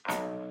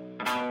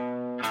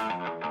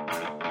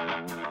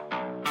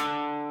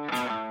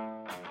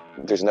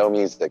there's no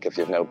music if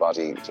you have no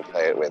body to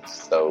play it with.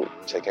 So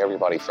take care of your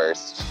body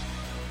first.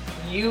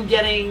 You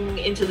getting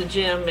into the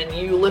gym and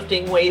you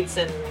lifting weights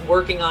and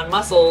working on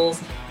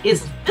muscles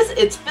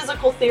it's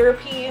physical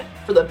therapy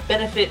for the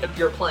benefit of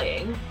your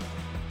playing.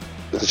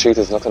 The truth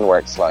is, nothing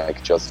works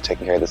like just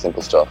taking care of the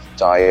simple stuff.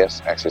 Diet,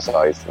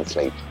 exercise, and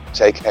sleep.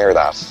 Take care of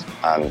that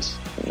and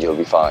you'll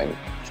be fine.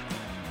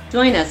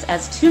 Join us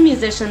as two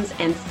musicians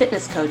and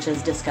fitness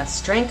coaches discuss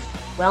strength,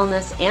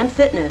 wellness, and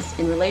fitness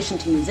in relation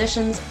to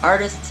musicians,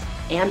 artists,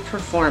 and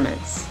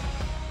performance.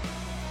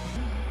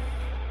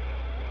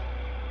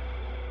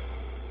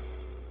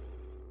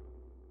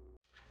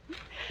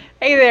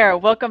 Hey there,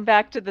 welcome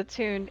back to the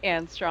Tuned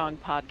and Strong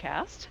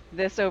podcast.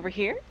 This over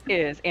here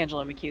is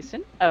Angela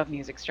McHouston of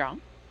Music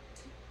Strong.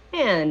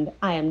 And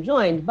I am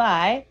joined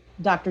by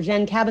Dr.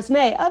 Jen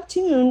Cabas-May of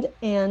Tuned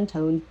and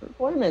Toned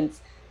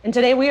Performance. And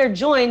today we are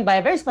joined by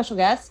a very special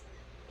guest,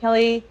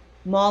 Kelly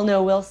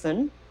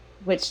Molno-Wilson,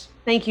 which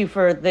thank you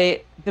for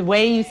the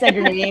way you said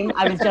your name.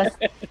 I was just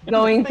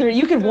going through,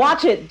 you could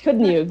watch it,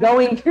 couldn't you?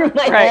 Going through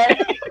my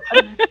head.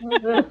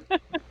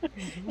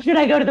 Should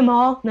I go to the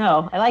mall?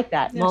 No, I like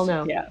that. Yes.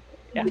 Molno. Yeah.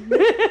 Yeah.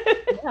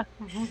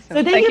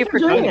 So thank you for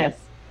joining us.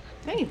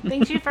 Hey,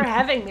 thank you for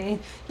having me.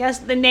 Yes,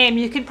 the name,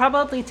 you could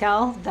probably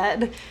tell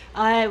that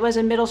I was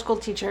a middle school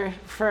teacher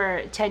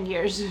for 10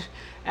 years.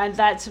 And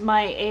that's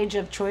my age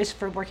of choice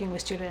for working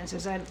with students,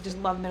 is I just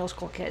love middle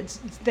school kids.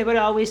 They would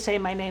always say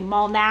my name,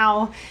 Mall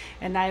Now,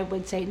 and I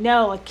would say,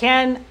 no,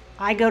 can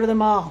I go to the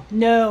mall?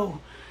 No.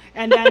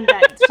 And then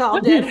that's all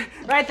did.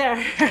 Right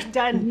there.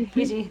 Done.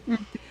 Easy.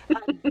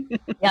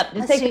 Yep,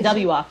 just take the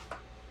W off.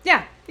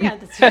 Yeah,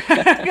 that's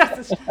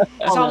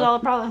solved all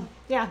the problem.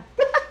 Yeah.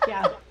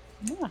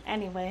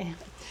 Anyway.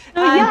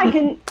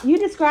 Can you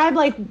describe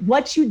like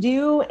what you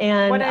do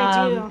and what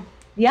I do?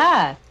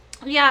 Yeah,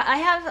 I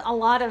have a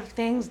lot of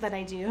things that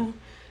I do.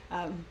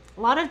 A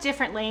lot of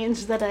different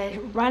lanes that I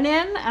run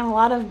in, and a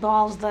lot of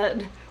balls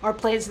that are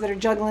plates that are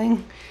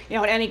juggling,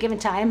 at any given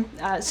time.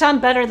 Some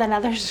better than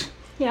others.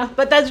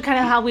 But that's kind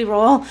of how we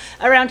roll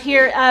around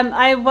here.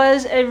 I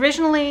was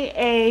originally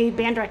a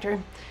band director,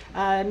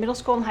 middle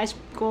school and high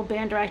school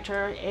band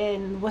director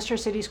in Worcester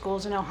City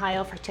Schools in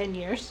Ohio for 10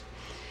 years.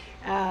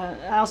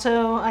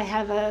 I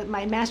have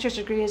my master's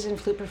degree is in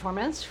flute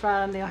performance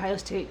from The Ohio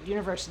State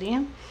University.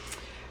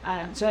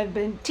 So I've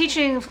been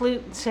teaching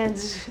flute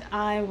since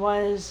I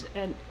was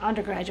an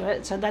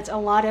undergraduate. So that's a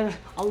lot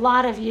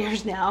of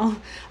years now.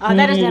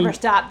 That has never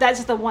stopped.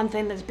 That's the one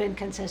thing that's been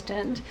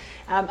consistent.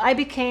 I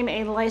became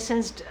a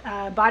licensed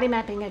body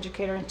mapping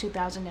educator in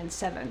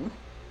 2007.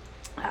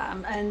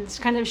 And it's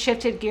kind of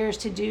shifted gears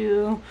to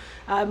do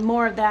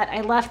more of that.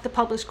 I left the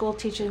public school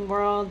teaching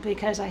world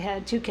because I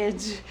had two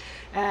kids,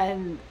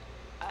 and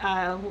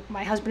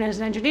my husband is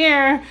an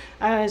engineer.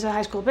 I was a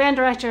high school band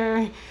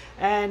director,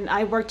 and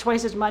I worked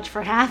twice as much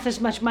for half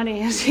as much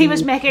money as he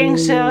was making,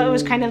 so it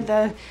was kind of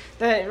the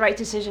right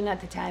decision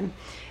at the time.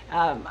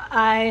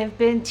 I've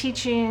been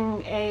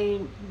teaching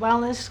a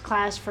wellness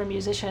class for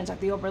musicians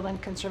at the Oberlin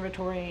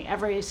Conservatory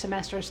every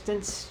semester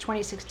since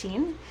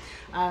 2016.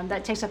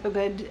 That takes up a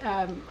good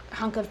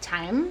hunk of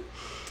time.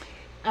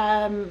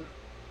 I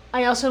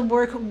also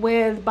work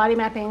with body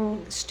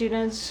mapping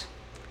students,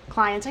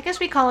 clients. I guess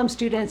we call them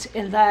students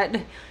in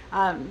that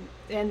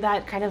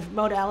kind of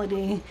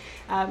modality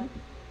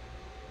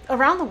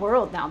around the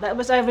world now.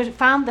 I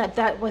found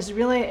that was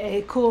really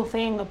a cool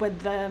thing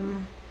with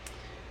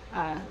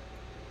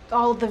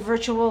all the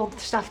virtual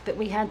stuff that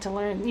we had to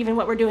learn, even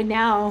what we're doing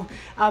now,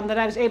 that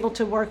I was able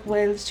to work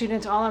with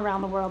students all around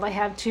the world. I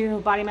have two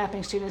body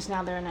mapping students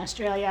now. They're in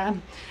Australia.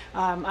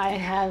 I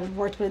have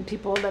worked with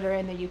people that are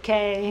in the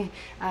UK.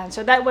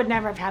 So that would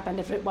never have happened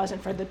if it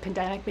wasn't for the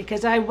pandemic,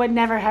 because I would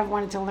never have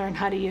wanted to learn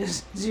how to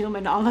use Zoom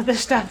and all of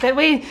this stuff that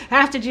we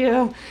have to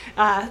do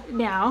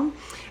now.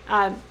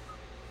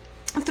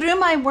 Through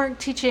my work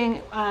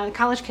teaching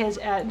college kids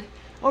at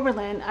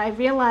Oberlin, I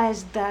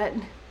realized that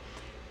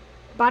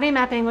body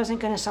mapping wasn't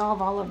going to solve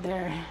all of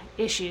their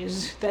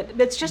issues.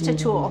 That's just a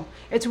tool.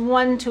 It's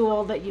one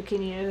tool that you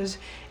can use.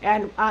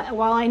 And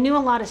while I knew a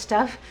lot of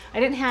stuff, I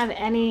didn't have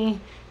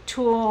any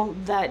tool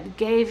that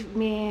gave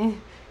me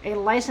a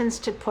license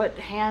to put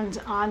hands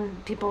on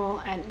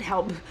people and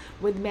help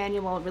with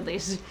manual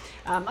release.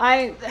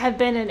 I have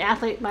been an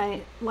athlete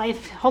my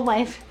whole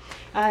life.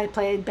 I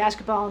played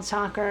basketball and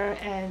soccer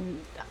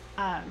in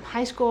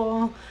high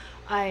school.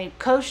 I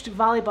coached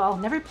volleyball,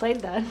 never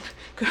played that,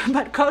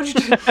 but coached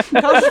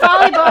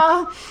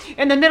volleyball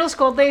in the middle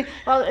school.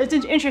 It's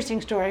an interesting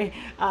story.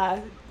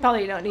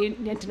 Probably you don't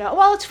need to know.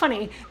 Well, it's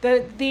funny.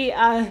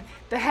 The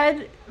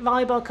head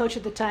volleyball coach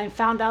at the time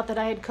found out that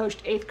I had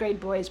coached 8th grade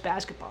boys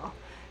basketball.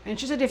 And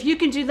she said, if you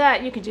can do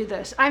that, you can do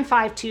this. I'm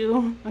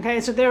 5'2",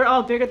 okay? So they're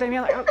all bigger than me.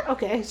 I'm like,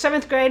 okay,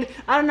 7th grade,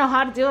 I don't know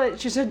how to do it.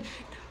 She said,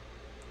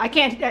 I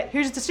can't,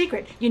 here's the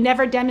secret. You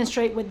never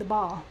demonstrate with the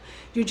ball.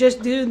 You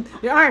just do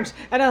your arms.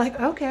 And I'm like,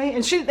 okay.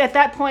 And at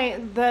that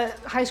point, the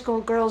high school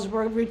girls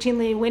were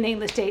routinely winning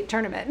the state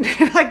tournament.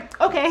 Like,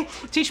 okay,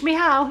 teach me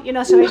how,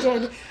 so I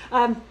did.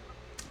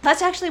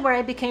 that's actually where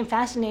I became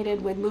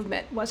fascinated with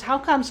movement, was how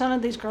come some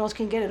of these girls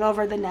can get it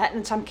over the net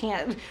and some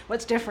can't?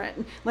 What's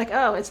different? Like,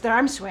 oh, it's their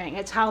arm swing.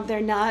 It's how they're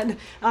not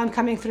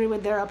coming through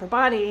with their upper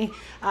body.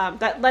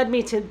 That led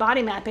me to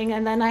body mapping.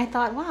 And then I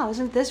thought, wow,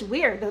 isn't this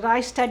weird that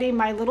I study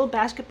my little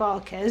basketball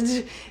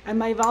kids and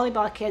my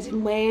volleyball kids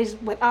in ways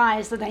with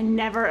eyes that I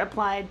never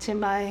applied to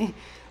my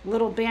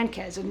little band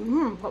kids?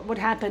 And what would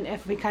happen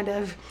if we kind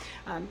of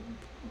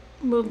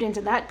moved into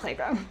that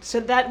playground?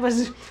 So that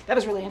was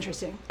really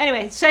interesting.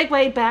 Anyway,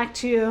 segue back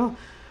to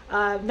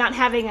not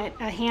having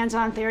a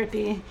hands-on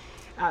therapy.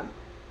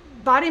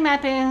 Body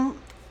mapping,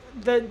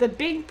 the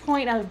big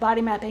point of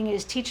body mapping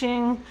is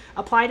teaching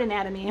applied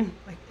anatomy.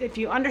 Like, if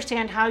you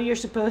understand how your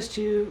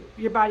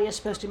body is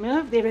supposed to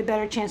move, they have a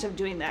better chance of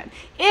doing that.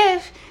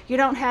 If you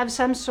don't have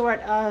some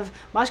sort of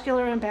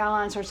muscular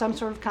imbalance or some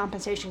sort of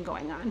compensation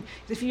going on.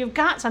 If you've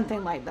got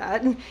something like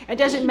that, it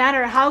doesn't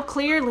matter how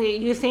clearly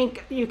you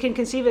think you can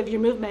conceive of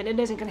your movement, it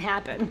isn't going to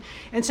happen.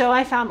 And so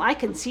I found I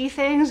can see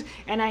things,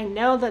 and I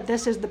know that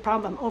this is the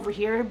problem over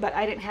here, but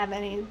I didn't have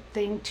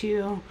anything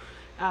to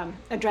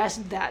address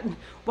that.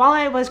 While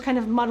I was kind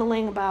of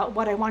muddling about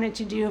what I wanted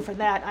to do for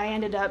that, I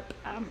ended up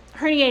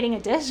herniating a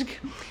disc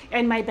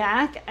in my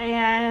back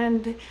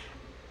and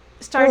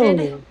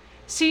started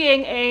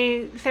seeing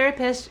a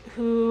therapist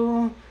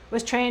who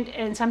was trained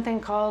in something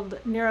called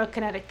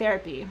neurokinetic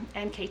therapy,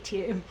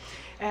 NKT.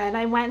 And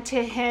I went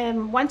to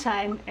him one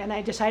time and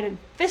I decided,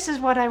 this is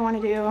what I want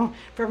to do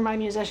for my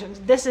musicians.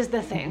 This is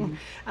the thing.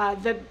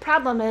 The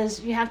problem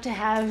is you have to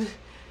have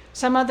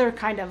some other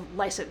kind of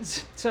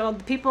license. So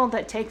the people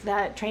that take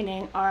that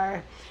training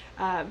are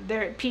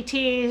they're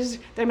PTs,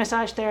 they're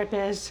massage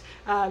therapists,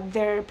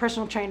 they're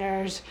personal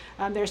trainers,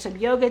 there's some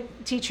yoga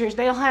teachers.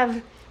 They all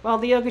have, well,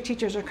 the yoga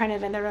teachers are kind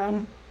of in their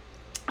own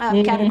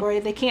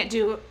category. They can't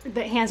do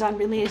the hands-on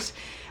release.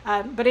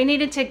 But I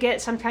needed to get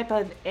some type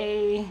of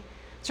a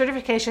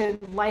certification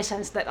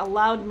license that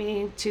allowed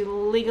me to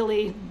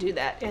legally do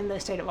that in the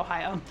state of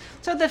Ohio.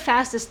 So the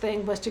fastest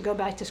thing was to go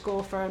back to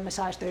school for a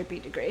massage therapy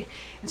degree.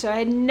 And so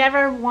I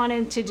never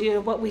wanted to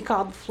do what we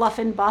called fluff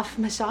and buff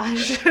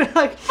massage.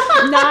 Like,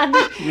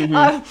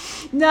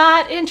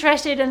 not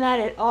interested in that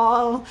at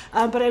all.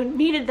 But I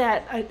needed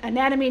that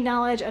anatomy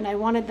knowledge, and I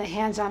wanted the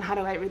hands-on, how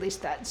do I release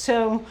that?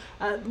 So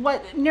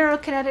what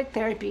neurokinetic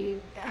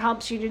therapy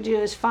helps you to do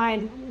is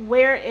find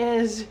where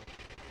is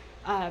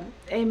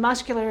a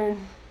muscular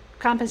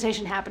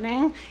compensation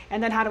happening,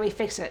 and then how do we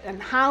fix it?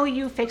 And how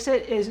you fix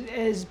it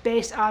is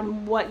based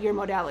on what your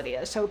modality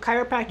is. So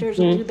chiropractors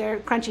will do their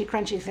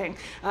crunchy thing.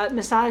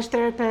 Massage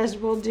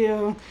therapists will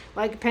do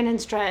like pin and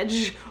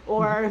stretch,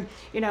 or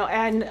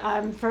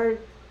and for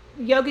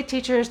yoga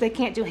teachers, they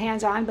can't do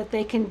hands-on, but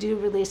they can do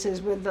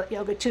releases with the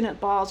yoga tune-up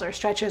balls or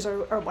stretches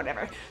or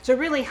whatever. So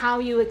really how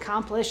you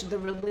accomplish the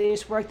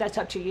release work, that's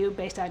up to you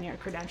based on your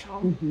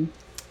credential.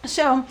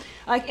 So,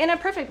 like, in a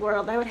perfect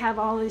world, I would have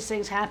all these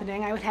things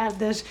happening. I would have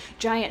this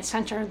giant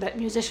center that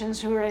musicians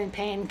who are in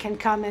pain can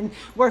come and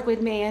work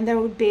with me, and there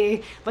would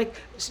be, like,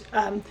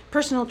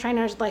 personal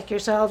trainers like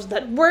yourselves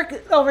that work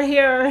over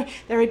here.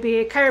 There would be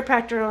a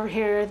chiropractor over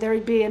here. There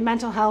would be a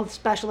mental health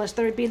specialist.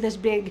 There would be this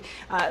big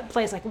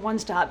place, like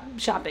one-stop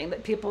shopping,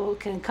 that people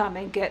can come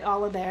and get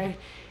all of their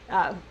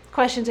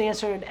questions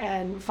answered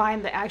and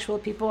find the actual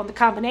people and the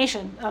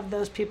combination of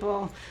those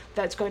people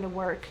that's going to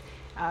work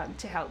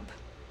to help.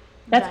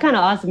 That's kind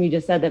of awesome you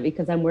just said that,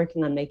 because I'm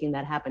working on making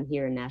that happen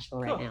here in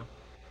Nashville right now.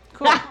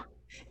 Cool.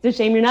 It's a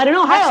shame you're not in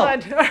Ohio.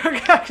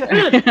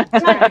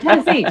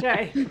 Tennessee.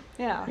 Right.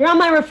 Yeah. You're on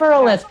my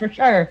referral list for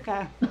sure.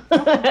 Okay.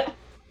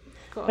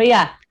 Cool. But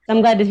yeah,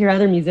 I'm glad to hear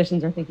other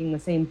musicians are thinking the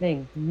same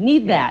thing.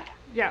 Need that.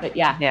 Yeah. But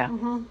yeah.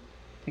 Mm-hmm.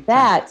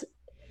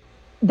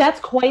 That's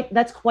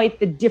quite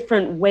the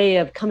different way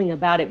of coming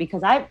about it,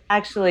 because I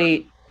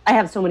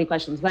have so many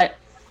questions, but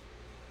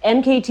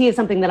NKT is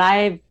something that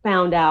I've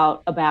found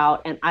out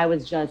about, and I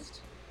was just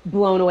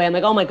blown away. I'm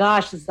like, oh my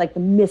gosh, this is like the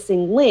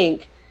missing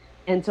link.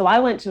 And so I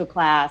went to a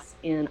class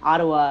in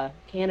Ottawa,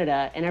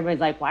 Canada, and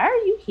everybody's like, why are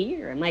you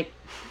here? I'm like,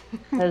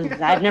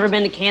 because I've never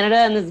been to Canada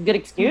and this is a good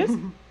excuse.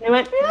 And they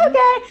went,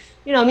 okay.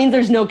 It means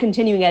there's no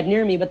continuing ed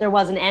near me, but there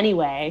wasn't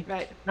anyway.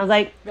 Right. And I was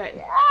like, right.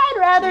 Yeah, I'd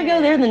rather go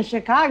there than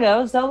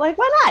Chicago. So like,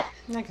 why not?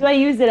 Okay. So I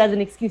used it as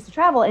an excuse to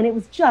travel, and it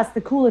was just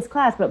the coolest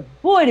class. But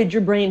boy, did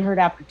your brain hurt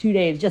after 2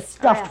 days, just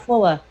stuffed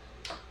full of,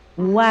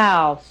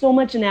 wow, so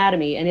much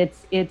anatomy. And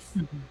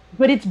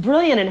but it's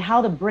brilliant in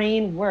how the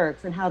brain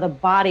works and how the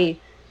body,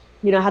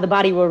 how the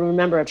body will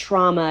remember a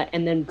trauma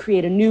and then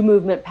create a new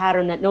movement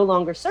pattern that no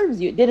longer serves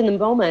you. It did in the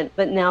moment,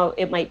 but now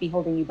it might be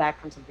holding you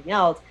back from something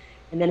else.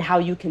 And then how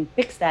you can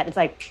fix that. It's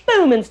like,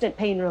 boom, instant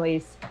pain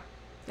release.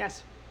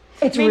 Yes.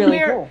 It's really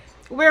cool.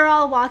 We're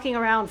all walking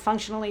around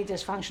functionally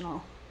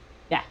dysfunctional.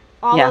 Yeah.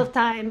 All the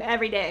time,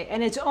 every day.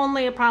 And it's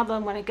only a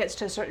problem when it gets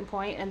to a certain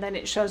point, and then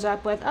it shows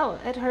up with, oh,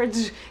 it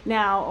hurts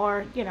now,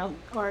 or,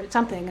 or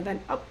something. And then,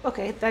 oh,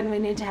 okay, then we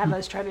need to have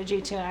a strategy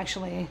to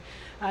actually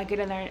get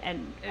in there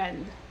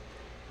and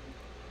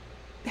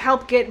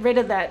help get rid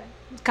of that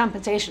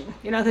compensation,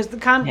 because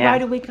Yeah. why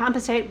do we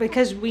compensate?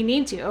 Because we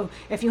need to.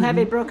 If you have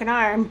a broken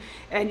arm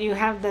and you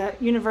have the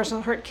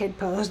universal hurt kid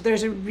pose,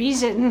 there's a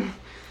reason,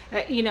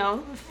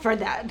 for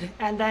that.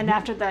 And then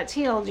after that's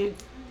healed, you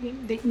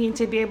need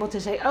to be able to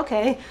say,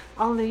 okay,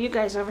 all of you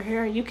guys over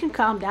here, you can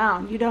calm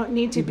down. You don't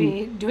need to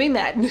be doing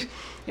that,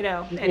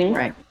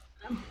 anymore.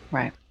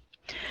 Right.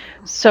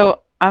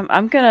 So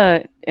I'm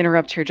gonna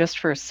interrupt here just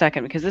for a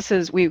second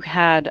because we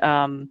had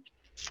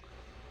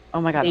oh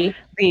my God,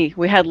 Lee.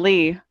 We had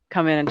Lee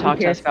come in and talk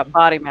to us about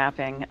body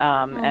mapping,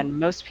 and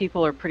most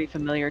people are pretty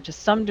familiar to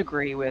some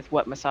degree with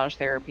what massage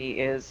therapy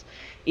is,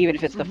 even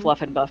if it's the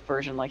fluff and buff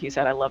version, like you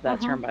said. I love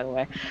that term, by the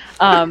way.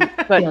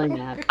 But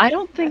I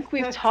don't think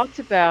we've talked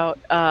about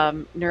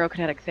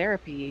neurokinetic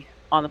therapy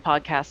on the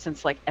podcast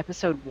since like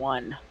episode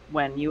 1,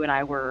 when you and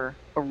I were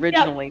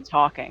originally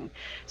talking.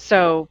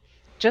 So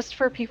just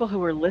for people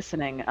who are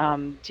listening,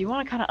 do you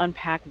want to kind of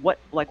unpack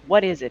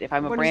what is it if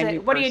I'm a brand new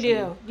person? What do you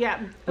do? Yeah.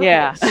 Okay.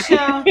 Yeah.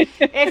 So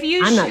if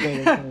you I'm not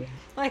going to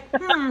like,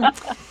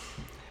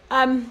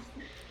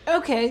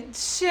 okay.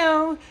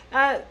 So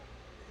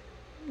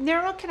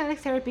neurokinetic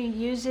therapy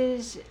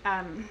uses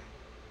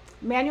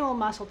manual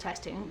muscle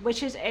testing,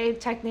 which is a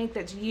technique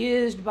that's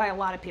used by a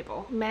lot of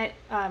people.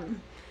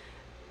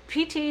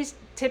 PTs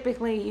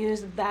typically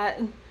use that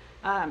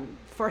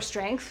for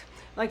strength.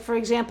 Like, for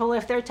example,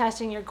 if they're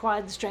testing your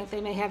quad strength,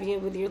 they may have you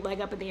with your leg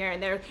up in the air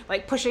and they're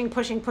like pushing,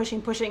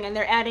 and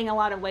they're adding a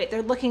lot of weight.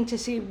 They're looking to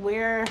see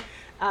where,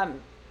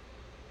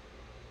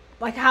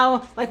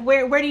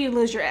 where do you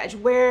lose your edge?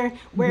 Where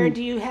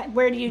do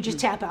you just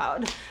tap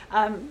out?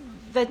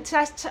 The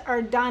tests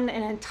are done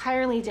in an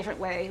entirely different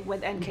way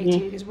with NKT,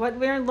 because what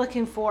we're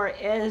looking for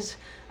is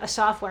a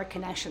software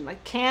connection.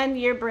 Like, can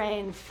your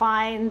brain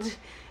find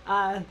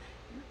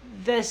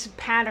this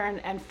pattern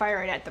and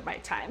fire it at the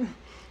right time?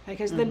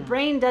 Because the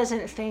brain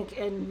doesn't think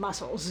in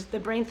muscles, the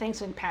brain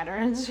thinks in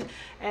patterns.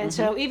 And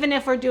so even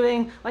if we're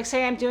doing, like,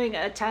 say I'm doing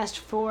a test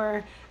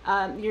for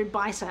your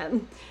bicep,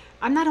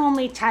 I'm not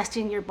only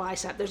testing your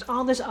bicep, there's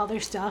all this other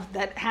stuff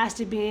that has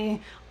to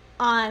be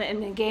on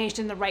and engaged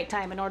in the right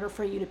time in order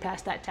for you to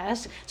pass that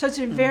test. So it's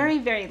a very,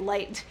 very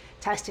light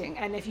testing.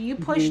 And if you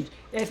push,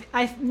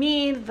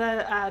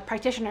 the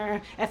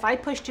practitioner, if I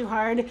push too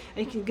hard,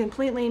 it can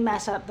completely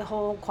mess up the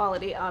whole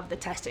quality of the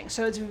testing.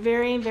 So it's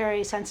very,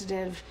 very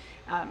sensitive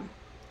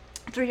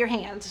through your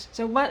hands.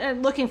 So what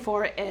I'm looking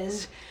for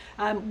is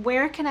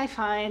where can I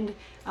find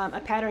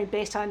a pattern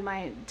based on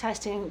my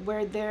testing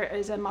where there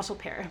is a muscle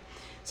pair.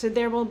 So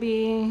there will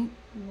be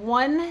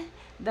one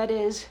that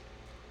is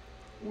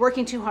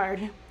working too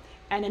hard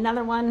and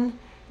another one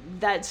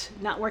that's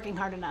not working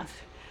hard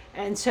enough.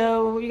 And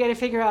so you got to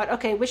figure out,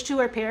 okay, which two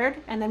are paired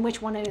and then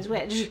which one is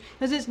which.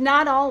 Because it's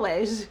not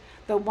always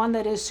the one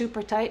that is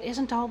super tight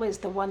isn't always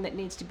the one that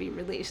needs to be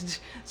released.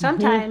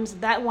 Sometimes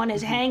that one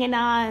is hanging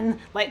on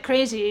like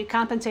crazy,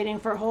 compensating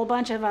for a whole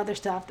bunch of other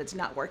stuff that's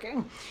not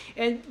working.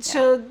 And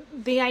so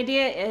the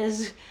idea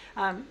is,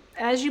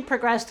 as you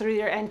progress through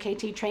your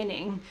NKT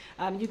training,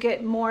 you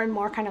get more and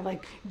more kind of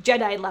like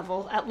Jedi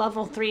level at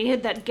level 3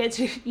 that gets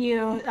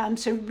you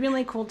some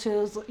really cool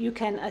tools. You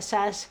can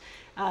assess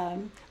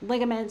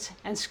ligaments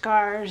and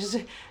scars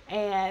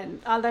and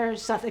other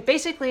stuff.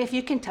 Basically, if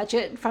you can touch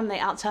it from the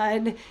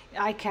outside,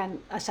 I can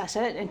assess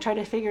it and try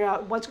to figure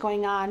out what's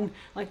going on,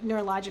 like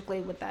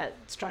neurologically, with that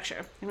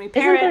structure. And we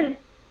pair it.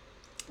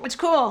 It's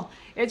cool.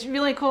 It's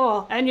really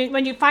cool. And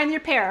when you find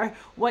your pair,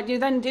 what you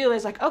then do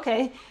is like,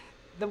 okay,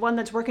 the one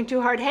that's working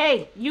too hard,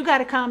 hey, you got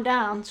to calm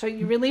down. So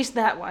you release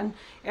that one.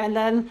 And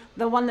then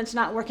the one that's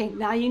not working,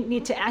 now you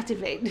need to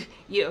activate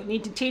you.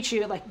 Need to teach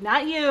you, like,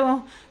 not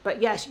you, but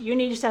yes, you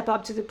need to step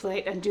up to the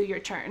plate and do your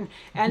turn.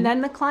 And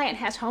then the client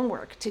has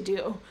homework to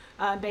do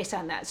based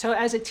on that. So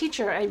as a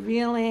teacher, I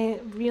really,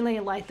 really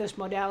like this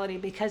modality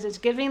because it's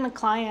giving the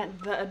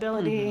client the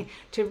ability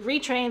to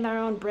retrain their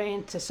own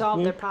brain to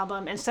solve their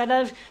problem instead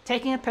of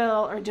taking a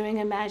pill or doing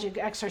a magic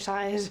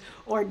exercise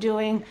or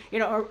doing,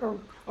 or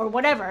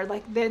whatever.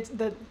 Like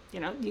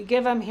you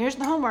give them, here's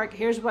the homework,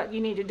 here's what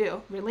you need to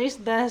do. Release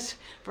this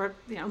for,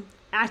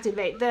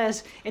 activate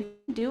this, and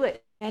do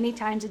it many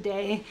times a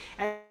day.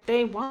 And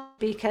they won't,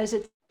 because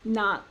it's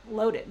not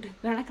loaded.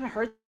 They're not going to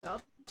hurt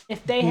themselves.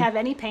 If they have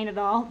any pain at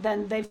all,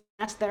 then they've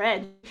passed their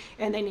edge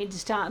and they need to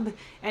stop.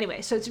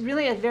 Anyway, so it's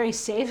really a very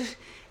safe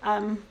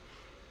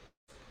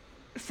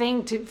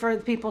thing for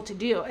people to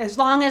do, as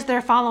long as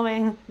they're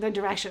following the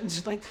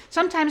directions. Like,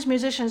 sometimes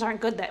musicians aren't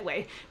good that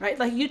way, right?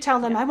 Like, you tell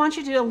them, I want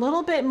you to do a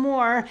little bit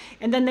more,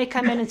 and then they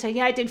come in and say,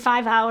 yeah, I did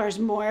 5 hours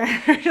more.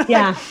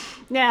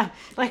 No,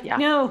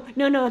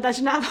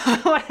 that's not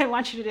what I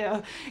want you to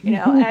do,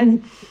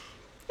 and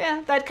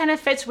yeah, that kind of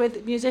fits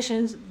with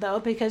musicians, though,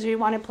 because we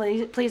want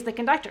to please the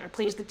conductor,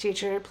 please the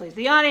teacher, please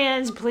the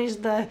audience, please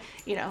the,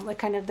 like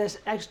kind of this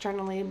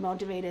externally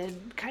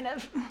motivated kind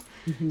of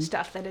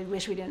stuff that I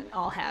wish we didn't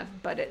all have,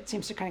 but it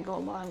seems to kind of go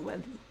along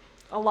with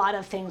a lot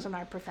of things in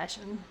our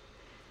profession.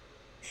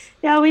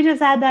 Yeah, we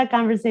just had that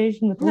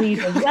conversation with Lee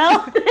as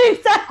well.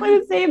 Exactly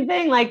the same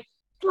thing. Like,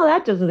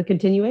 that just was a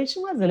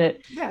continuation, wasn't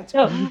it? Yeah.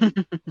 So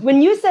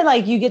when you said,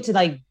 like, you get to,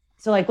 like,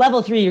 so like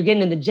level 3, you're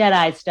getting into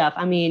Jedi stuff.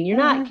 I mean, you're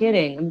not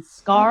kidding. I mean,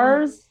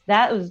 scars,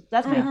 that's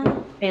pretty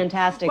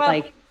fantastic. Well,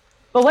 like,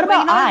 but what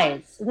about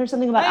eyes? Is there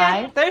something about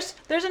eyes?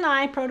 There's an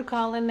eye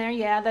protocol in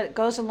there, that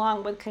goes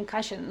along with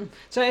concussion.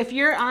 So if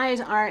your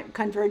eyes aren't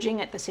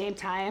converging at the same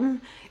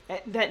time,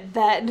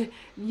 that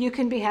you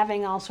can be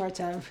having all sorts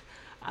of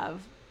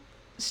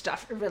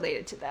stuff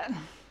related to that.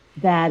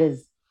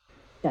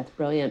 That's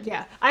brilliant.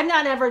 Yeah, I've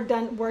not ever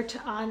worked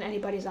on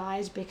anybody's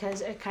eyes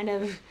because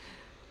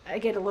I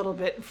get a little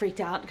bit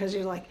freaked out because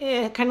you're like,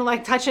 kind of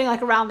like touching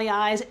like around the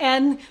eyes.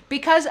 And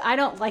because I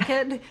don't like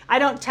it, I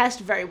don't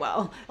test very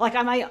well. Like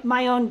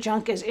my own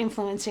junk is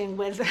influencing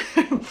with,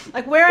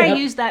 like where I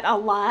use that a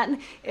lot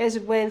is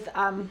with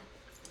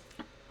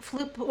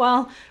flute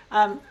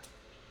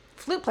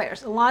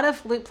players. A lot of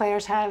flute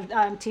players have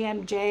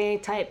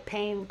TMJ type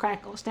pain,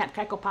 crackle, snap,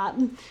 crackle, pop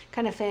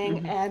kind of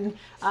thing. And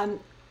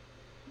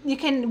you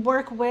can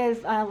work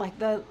with like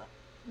the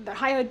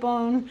hyoid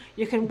bone,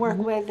 you can work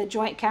with the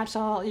joint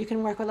capsule, you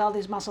can work with all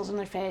these muscles in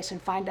their face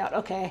and find out,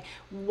 okay,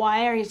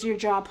 why is your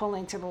jaw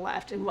pulling to the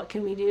left and what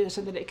can we do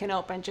so that it can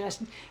open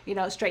just,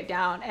 straight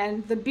down.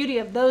 And the beauty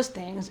of those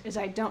things is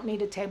I don't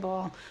need a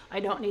table,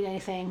 I don't need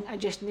anything, I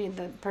just need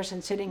the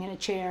person sitting in a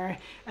chair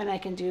and I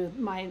can do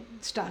my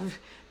stuff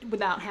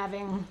without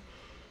having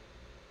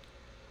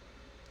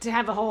to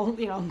have a whole,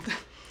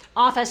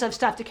 office of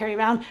stuff to carry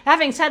around.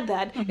 Having said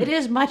that, it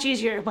is much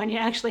easier when you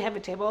actually have a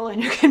table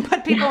and you can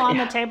put people on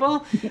the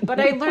table. But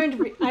I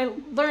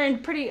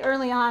learned pretty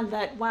early on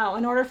that, wow,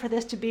 in order for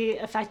this to be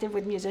effective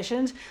with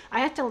musicians, I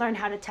have to learn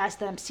how to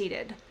test them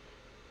seated.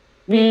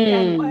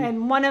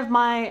 And one of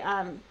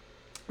my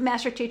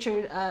master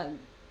teacher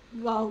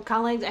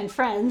colleagues and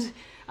friends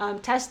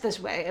test this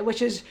way,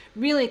 which is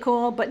really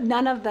cool, but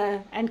none of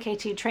the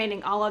NKT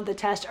training, all of the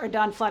tests are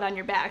done flat on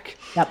your back.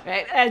 Yep.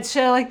 Right? And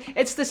so like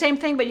it's the same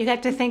thing, but you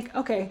have to think,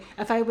 okay,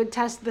 if I would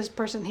test this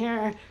person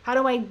here, how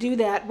do I do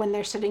that when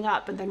they're sitting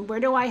up? And then where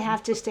do I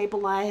have to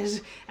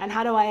stabilize and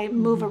how do I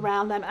move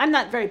around them? I'm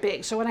not very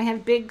big, so when I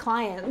have big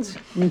clients,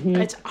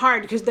 it's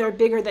hard because they're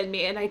bigger than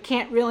me and I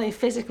can't really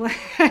physically,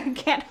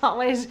 can't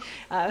always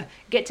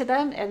get to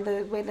them in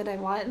the way that I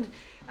want.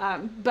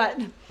 But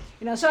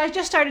so I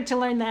just started to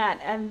learn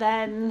that, and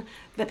then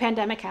the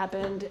pandemic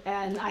happened,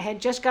 and I had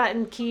just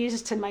gotten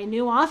keys to my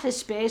new office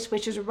space,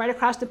 which is right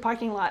across the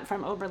parking lot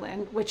from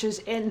Oberlin, which is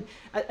in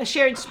a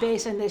shared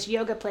space in this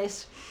yoga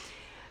place.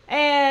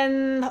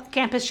 And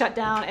campus shut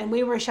down, and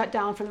we were shut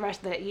down for the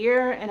rest of that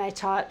year, and I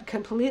taught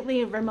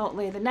completely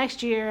remotely the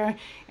next year,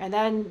 and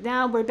then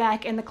now we're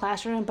back in the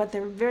classroom, but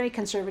they're very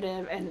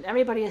conservative, and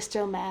everybody is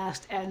still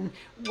masked and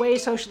way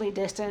socially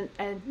distant,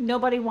 and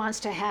nobody wants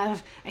to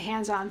have a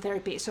hands-on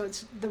therapy, so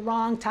it's the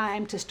wrong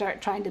time to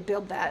start trying to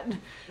build that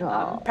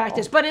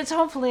practice. But it's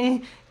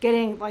hopefully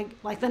getting,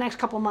 like the next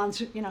couple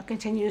months,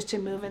 continues to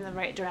move in the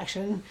right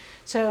direction,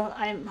 so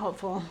I'm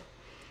hopeful,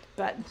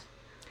 but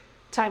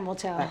time will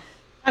tell.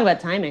 Talk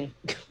about timing.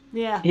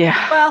 Yeah.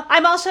 Yeah. Well,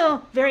 I'm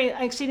also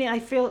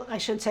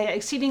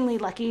exceedingly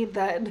lucky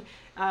that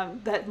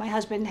that my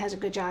husband has a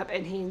good job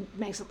and he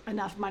makes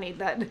enough money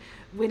that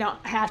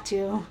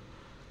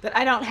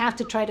I don't have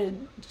to try to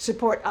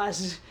support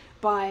us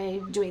by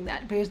doing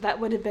that, because that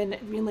would have been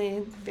really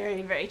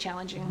very, very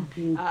challenging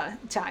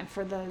time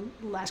for the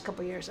last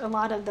couple of years. A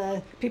lot of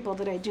the people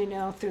that I do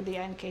know through the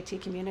NKT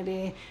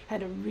community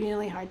had a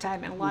really hard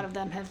time, and a lot of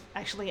them have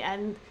actually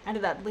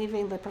ended up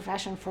leaving the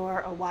profession for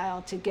a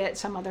while to get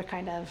some other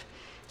kind of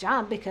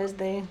job because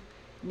they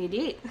need to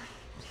eat.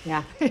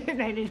 Yeah.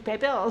 They need to pay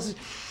bills.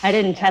 I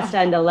didn't test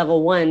into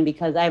level 1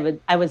 because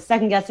I was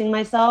second guessing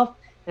myself.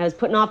 And I was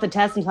putting off the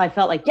test until I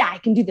felt like, yeah, I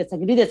can do this.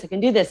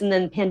 And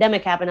then the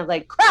pandemic happened. I was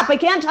like, crap, I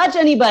can't touch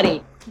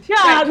anybody.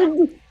 Yeah,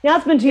 right. Now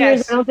it's been 2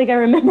 years. I don't think I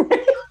remember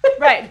it.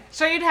 Right.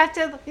 So you'd have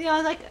to,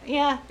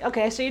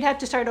 so you'd have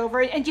to start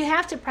over. And you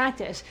have to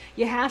practice.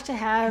 You have to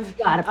have.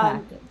 You gotta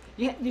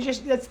practice.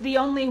 That's the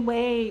only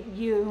way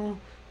you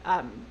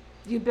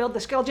build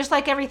the skill. Just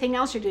like everything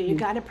else you do, you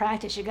got to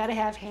practice. You got to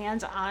have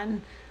hands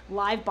on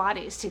live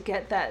bodies to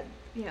get that,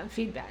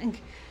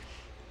 feedback.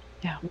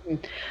 Yeah.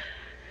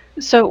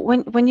 So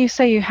when you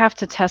say you have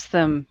to test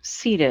them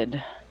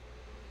seated,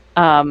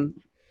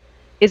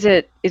 is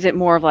it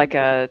more of like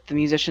the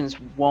musicians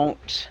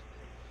won't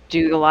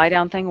do the lie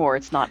down thing, or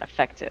it's not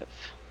effective?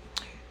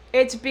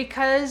 It's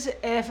because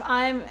if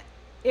I'm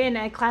in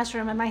a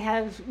classroom and I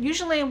have,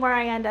 usually where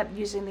I end up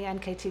using the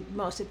NKT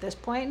most at this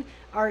point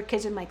are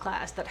kids in my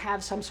class that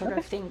have some sort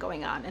of thing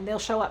going on, and they'll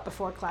show up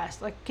before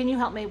class like, can you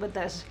help me with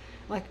this?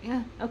 Like,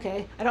 yeah,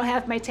 okay. I don't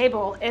have my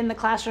table in the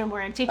classroom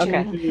where I'm teaching.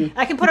 Okay.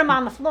 I can put them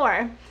on the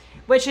floor,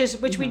 which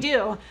we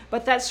do,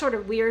 but that's sort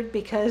of weird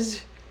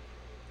because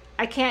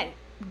I can't,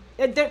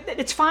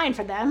 it's fine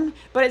for them,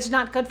 but it's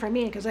not good for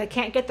me because I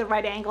can't get the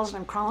right angles and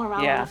I'm crawling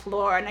around on the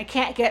floor and I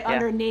can't get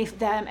underneath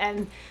them.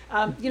 And,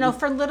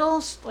 for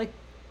littles, like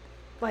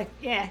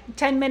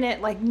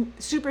 10-minute, like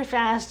super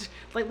fast,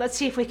 like let's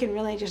see if we can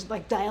really just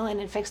like dial in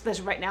and fix this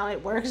right now.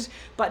 It works.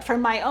 But for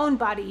my own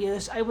body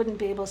use, I wouldn't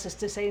be able to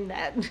sustain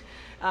that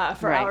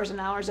for hours and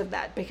hours of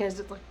that because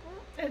it's like,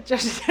 It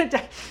just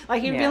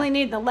like you Yeah. really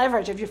need the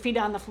leverage of your feet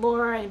on the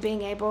floor and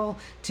being able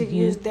to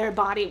use their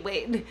body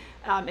weight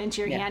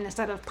into your Yeah. hand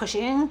instead of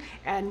pushing.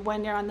 And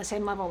when you're on the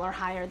same level or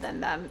higher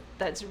than them,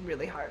 that's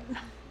really hard.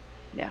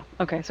 Yeah.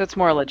 Okay. So it's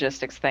more a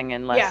logistics thing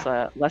and less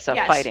less a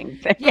Yes. fighting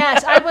thing.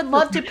 Yes, I would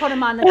love to put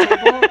them on the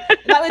table.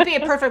 That would be a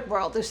perfect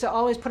world, is to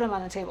always put them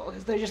on the table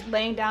because they're just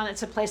laying down.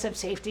 It's a place of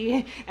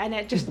safety, and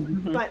it just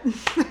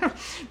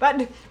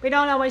but we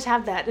don't always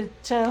have that.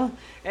 So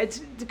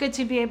it's good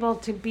to be able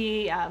to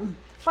be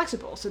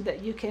flexible so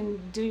that you can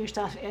do your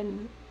stuff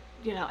in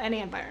any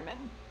environment.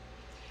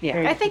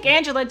 Yeah. I think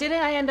Angela,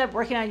 didn't I end up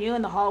working on you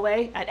in the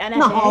hallway at NSA? In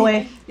the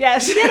hallway.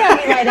 Yes. You did have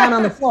me lie down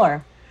on the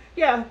floor.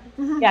 Yeah.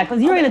 Yeah,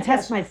 because you were going to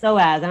test my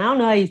psoas, and I don't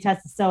know how you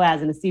test the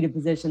psoas in a seated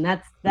position.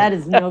 That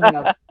is no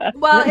go.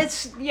 Well,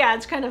 it's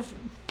kind of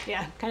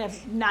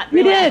not You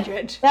really did.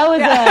 accurate. That was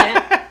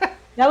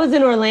that was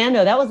in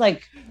Orlando. That was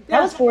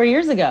Yeah. 4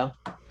 years ago.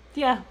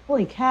 Yeah.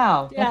 Holy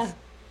cow! Yeah.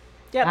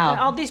 Yep. Wow. And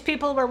all these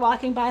people were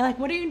walking by like,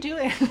 what are you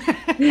doing?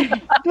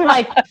 We're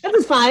like, this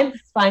is fine.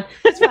 It's fine.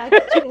 It's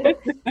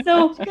fine.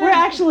 So we're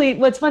actually,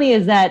 what's funny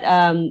is that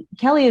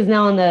Kelly is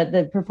now on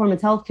the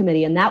Performance Health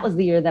Committee, and that was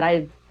the year that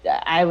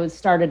I was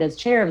started as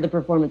chair of the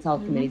Performance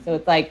Health Committee. So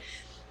it's like,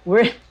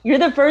 you're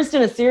the first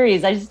in a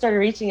series. I just started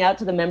reaching out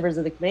to the members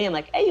of the committee. I'm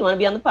like, hey, you want to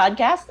be on the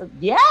podcast?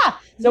 Yeah.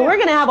 So we're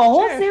going to have a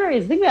whole Sure.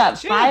 series. I think we got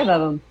 5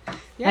 of them.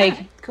 Yeah,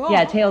 Like, cool.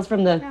 yeah, Tales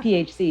from the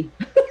PHC.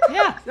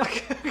 Yeah.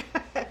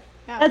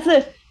 That's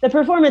the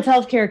Performance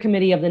Healthcare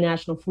Committee of the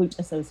National Flute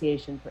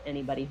Association, for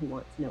anybody who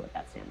wants to know what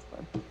that stands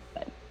for.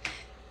 But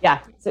yeah,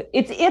 so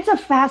it's a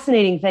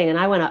fascinating thing. And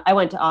I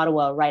went to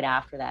Ottawa right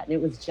after that, and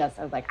it was just,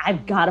 I was like,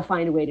 I've got to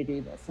find a way to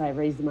do this. So I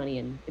raised the money,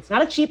 and it's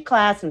not a cheap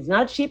class, and it's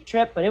not a cheap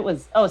trip, but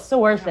it's so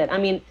worth it. I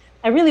mean,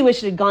 I really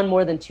wish it had gone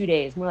more than 2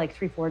 days, more like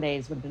 3-4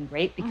 days would have been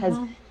great, because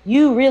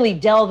you really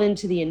delve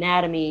into the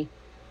anatomy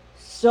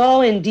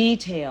so in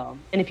detail.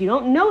 And if you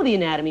don't know the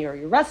anatomy or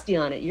you're rusty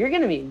on it, you're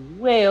going to be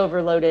way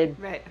overloaded,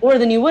 Right. more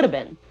than you would have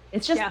been.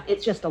 It's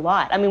just a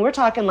lot. I mean, we're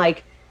talking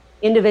like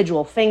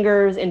individual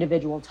fingers,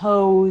 individual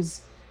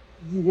toes.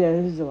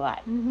 There's a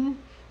lot.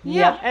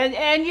 Yeah, Yep.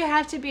 and you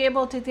have to be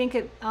able to think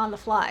it on the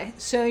fly.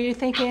 So you're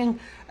thinking,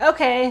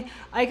 okay,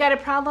 I got a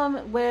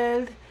problem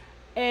with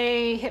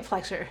a hip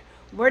flexor.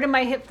 Where do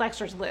my hip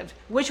flexors live?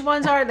 Which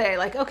ones are they?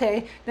 Like,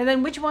 okay, and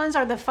then which ones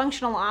are the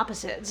functional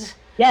opposites?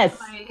 Yes.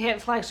 My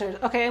hip flexors.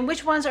 Okay, and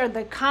which ones are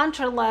the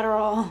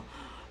contralateral?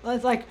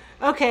 It's like,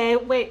 okay,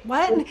 wait,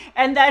 what?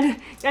 And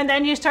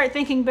then you start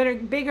thinking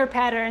bigger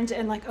patterns,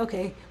 and like,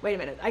 okay, wait a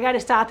minute, I got to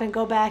stop and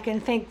go back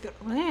and think,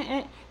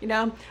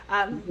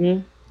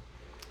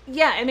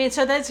 Yeah, I mean,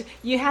 so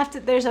you have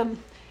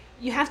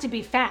to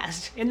be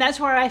fast, and that's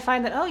where I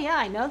find that, oh yeah,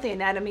 I know the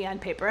anatomy on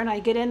paper, and I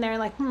get in there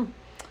like,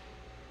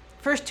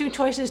 first 2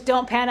 choices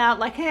don't pan out,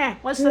 like,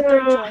 what's the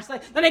third choice?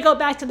 Like, then I go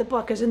back to the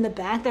book, because in the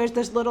back there's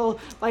this little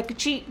like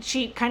cheat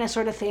sheet kind of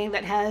sort of thing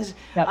that has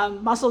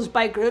muscles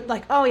by group,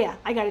 like, oh yeah,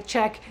 I got to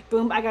check,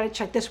 boom, I got to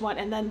check this one,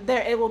 and then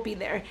there it will be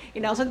there,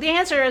 so the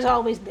answer is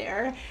always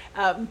there.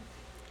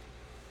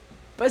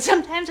 But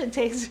sometimes it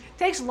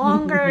takes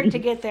longer to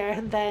get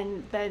there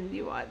than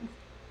you want.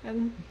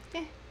 And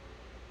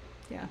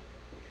yeah.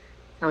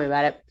 Tell me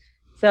about it.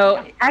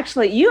 So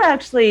you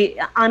actually,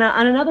 on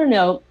another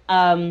note,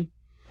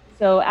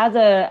 so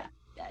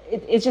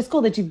it's just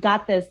cool that you've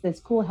got this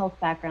cool health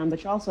background,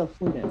 but you're also a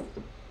flutist.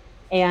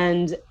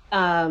 And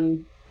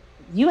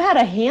you had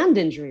a hand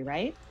injury,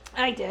 right?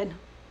 I did.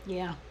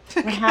 Yeah.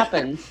 What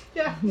happened?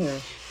 Yeah.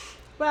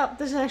 Well,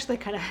 this is actually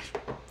kind of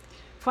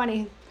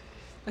funny.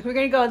 Like, we're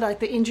gonna go with like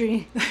the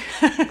injury,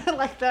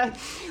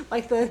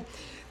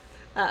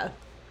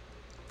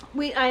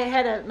 I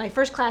had my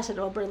first class at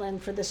Oberlin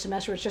for this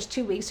semester was just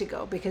 2 weeks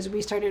ago, because we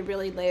started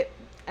really late,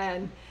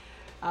 and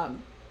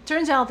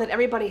turns out that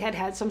everybody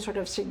had some sort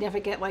of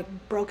significant like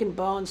broken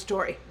bone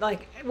story,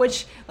 like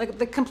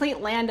the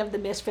complete land of the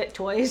misfit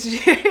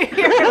toys.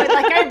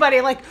 like everybody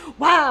like,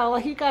 wow,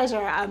 like you guys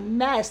are a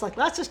mess, like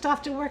lots of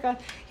stuff to work on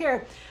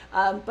here.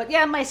 But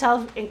yeah,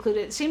 myself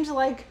included. It seems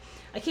like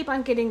I keep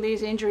on getting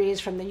these injuries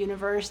from the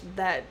universe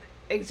that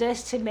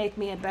exist to make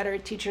me a better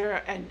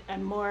teacher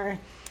and more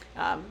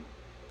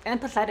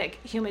empathetic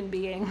human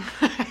being.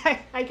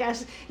 I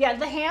guess. Yeah,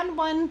 the hand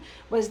one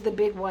was the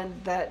big one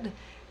that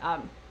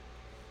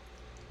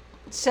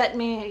set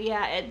me.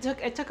 Yeah, it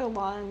took a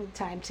long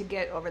time to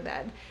get over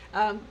that.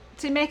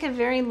 To make a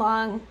very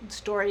long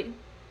story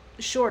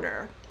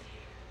shorter,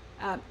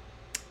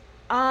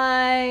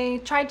 I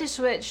tried to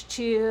switch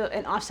to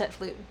an offset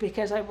flute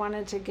because I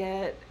wanted to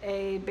get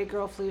a big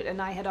girl flute,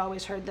 and I had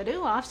always heard that,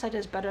 offset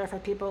is better for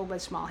people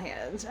with small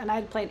hands, and I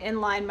had played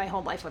inline my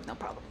whole life with no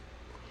problem.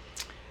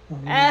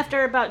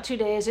 After about 2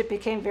 days, it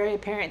became very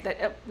apparent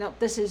that, no,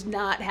 this is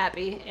not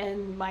happy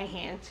in my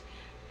hand,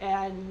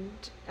 and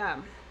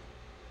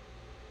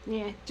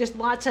just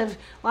lots of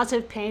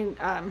pain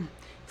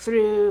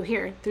through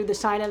the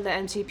side of the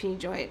MCP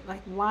joint.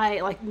 Like, why,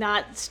 like,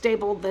 not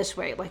stable this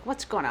way? Like,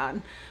 what's going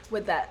on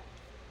with that?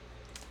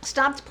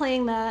 Stopped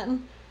playing that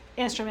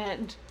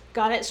instrument,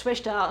 got it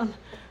switched out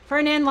for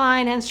an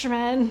inline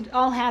instrument,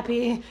 all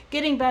happy,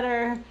 getting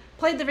better,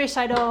 played the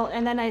recital,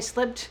 and then I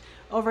slipped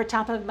over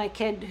top of my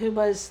kid who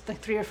was like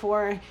 3 or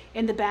 4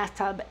 in the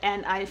bathtub,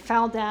 and I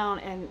fell down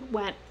and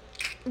went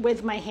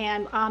with my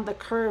hand on the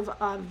curve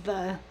of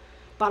the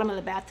bottom of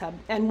the bathtub.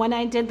 And when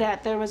I did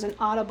that, there was an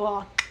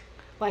audible,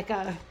 like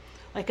a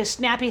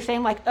snappy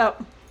thing, like, oh,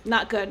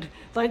 not good,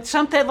 like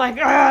something like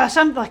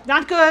something like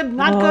not good,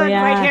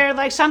 right here,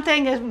 like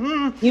something is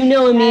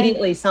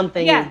immediately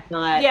something is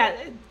not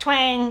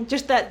twang,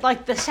 just that,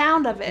 like the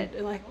sound of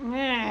it, like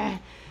meh.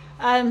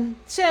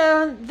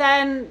 So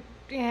then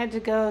I had to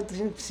go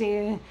to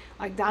see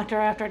like doctor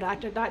after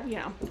doctor,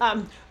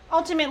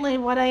 ultimately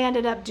what I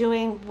ended up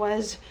doing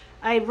was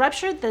I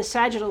ruptured the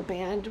sagittal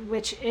band,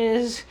 which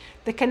is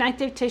the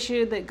connective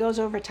tissue that goes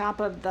over top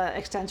of the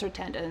extensor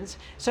tendons.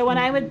 So when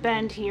I would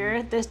bend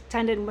here, this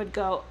tendon would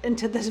go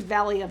into this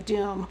valley of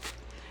doom,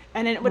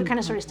 and then it would kind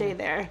of sort of stay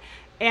there.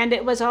 And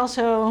it was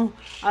also,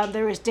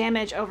 there was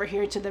damage over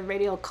here to the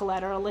radial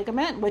collateral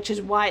ligament, which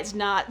is why it's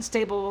not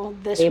stable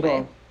this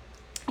way.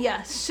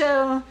 Yeah,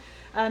 so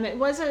it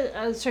was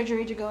a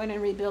surgery to go in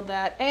and rebuild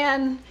that.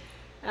 And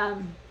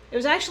it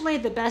was actually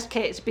the best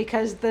case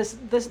because this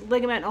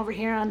ligament over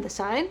here on the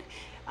side,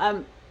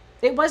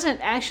 it wasn't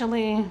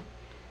actually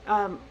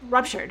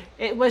ruptured.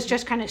 It was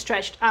just kind of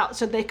stretched out,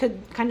 so they could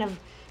kind of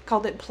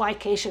called it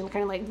plication,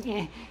 kind of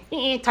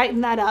like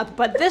tighten that up.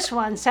 But this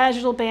one,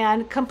 sagittal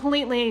band,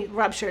 completely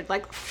ruptured,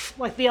 like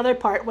the other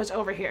part was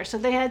over here. So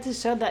they had to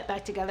sew that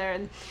back together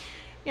and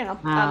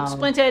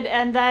splinted,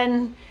 and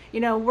then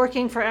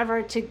working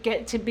forever to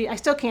get to be. I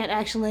still can't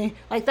actually,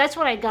 like, that's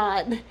what I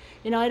got.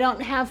 I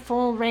don't have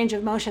full range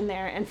of motion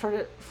there, and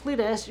for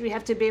flutists, we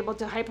have to be able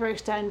to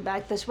hyperextend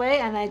back this way,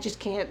 and I just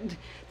can't.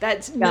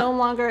 That's no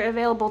longer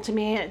available to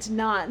me. It's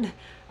not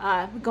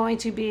going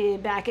to be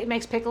back. It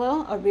makes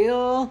piccolo a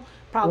real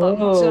problem.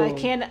 Whoa. So I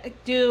can't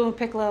do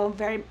piccolo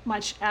very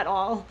much at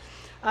all.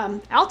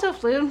 Alto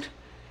flute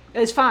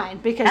is fine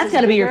because that's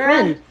got to be your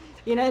friend.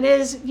 It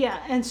is,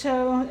 and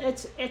so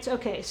it's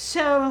okay.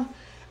 So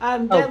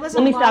that was.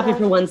 Let me stop you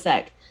for one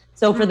sec.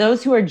 So for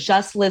those who are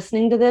just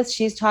listening to this,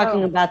 she's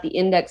talking about the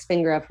index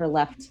finger of her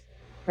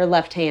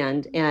left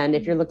hand, and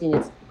if you're looking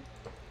at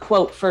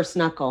quote first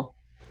knuckle.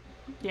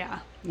 Yeah.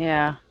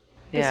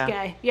 This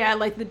guy,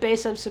 like the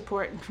base of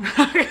support.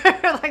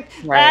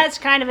 That's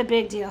kind of a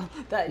big deal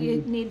that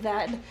you need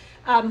that.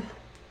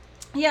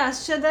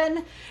 So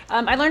then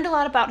I learned a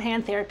lot about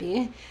hand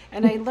therapy,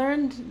 and I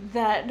learned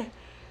that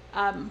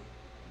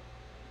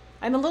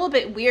I'm a little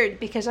bit weird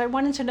because I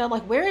wanted to know,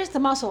 like, where is the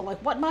muscle? Like,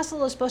 what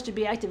muscle is supposed to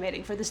be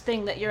activating for this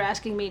thing that you're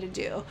asking me to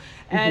do?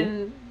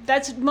 And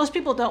most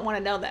people don't want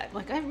to know that.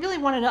 Like, I really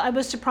want to know. I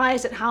was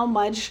surprised at how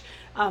much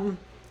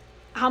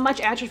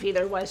atrophy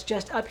there was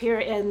just up here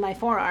in my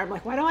forearm.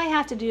 Like, why do I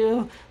have to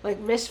do like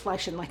wrist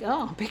flexion? Like,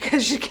 oh,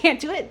 because you can't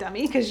do it,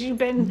 dummy, because you've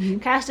been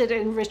casted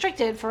and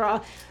restricted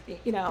for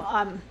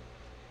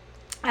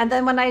and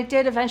then when I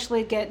did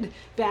eventually get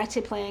back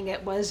to playing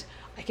it was,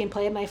 I can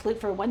play my flute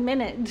for 1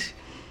 minute.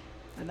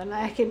 And then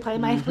I can play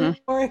my flute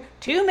for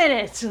 2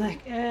 minutes. Like,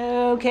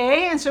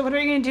 okay, and so what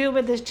are you going to do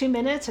with this 2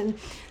 minutes? And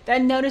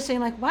then noticing,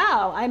 like,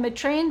 wow, I'm a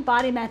trained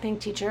body mapping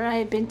teacher.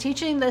 I've been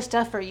teaching this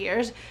stuff for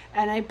years,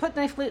 and I put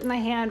my flute in my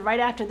hand right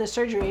after the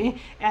surgery,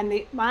 and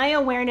my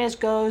awareness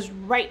goes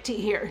right to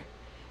here,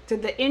 to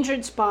the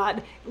injured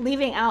spot,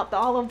 leaving out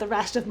all of the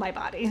rest of my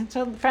body.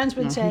 So friends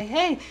would say,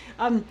 hey,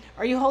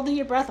 are you holding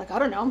your breath? Like, I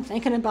don't know, I'm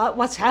thinking about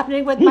what's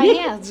happening with my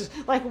hands.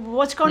 Like,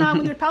 what's going on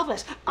with your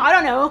pelvis? I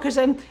don't know, because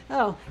I'm,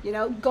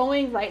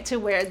 going right to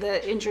where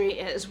the injury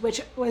is,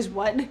 which was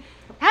what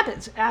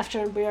happens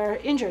after we're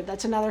injured.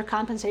 That's another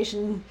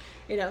compensation,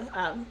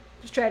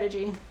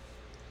 strategy.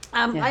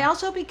 I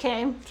also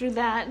became, through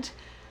that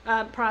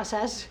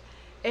process,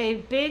 a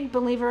big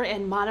believer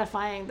in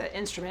modifying the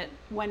instrument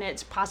when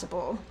it's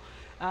possible.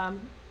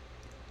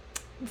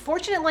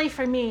 Fortunately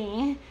for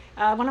me,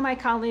 one of my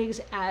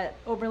colleagues at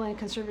Oberlin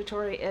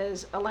Conservatory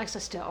is Alexa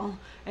Still,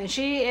 and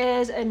she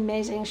is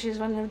amazing. She's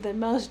one of the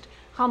most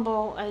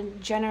humble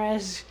and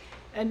generous,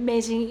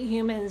 amazing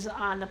humans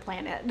on the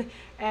planet,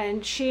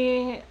 and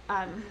she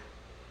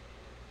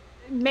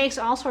makes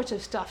all sorts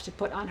of stuff to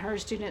put on her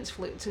students'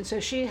 flutes, and so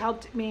she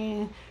helped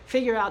me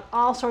figure out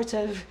all sorts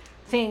of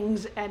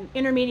things and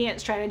intermediate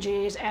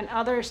strategies and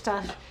other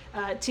stuff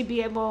to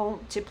be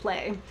able to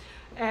play.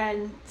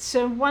 And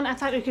so I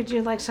thought we could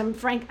do like some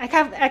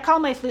I call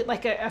my flute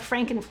like a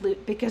Franken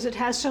flute because it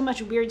has so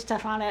much weird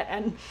stuff on it,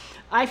 and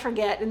I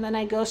forget, and then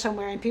I go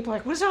somewhere and people are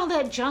like, what's all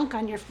that junk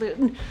on your flute?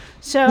 And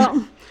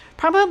so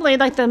probably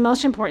like the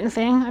most important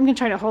thing, I'm going to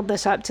try to hold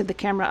this up to the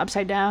camera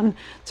upside down.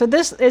 So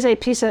this is a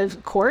piece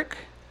of cork.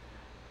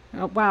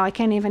 Oh, wow, I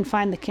can't even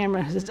find the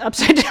camera. It's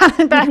upside down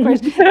and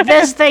backwards.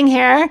 This thing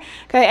here.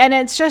 Okay, and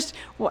it's just,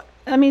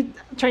 let me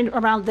turn it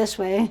around this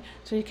way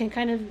so you can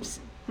kind of,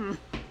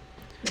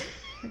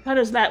 how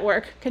does that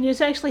work? Can you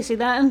actually see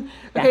that?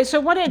 Okay, so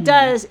what it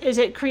does is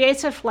it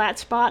creates a flat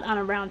spot on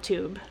a round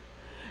tube.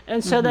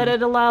 and so that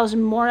it allows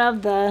more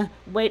of the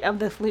weight of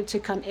the flute to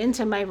come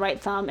into my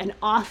right thumb and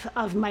off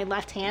of my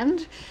left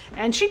hand.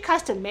 And she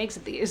custom makes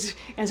these,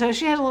 and so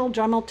she has a little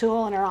Dremel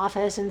tool in her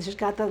office, and she's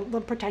got the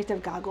little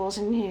protective goggles,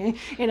 and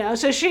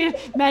so she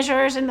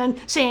measures and then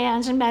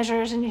sands and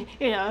measures, and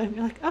you're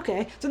like,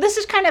 okay, so this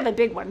is kind of a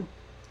big one.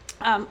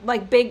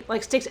 Big,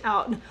 sticks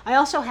out. I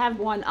also have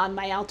one on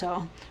my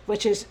alto,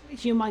 which is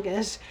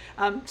humongous.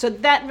 So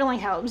that really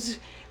helps.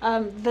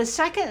 The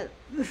second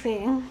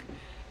thing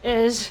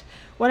is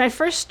when I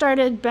first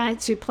started back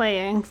to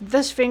playing,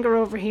 this finger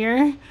over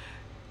here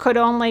could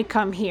only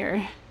come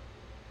here.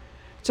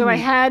 So I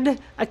had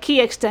a key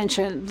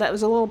extension that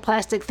was a little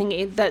plastic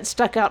thingy that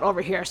stuck out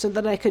over here so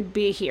that I could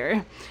be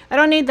here. I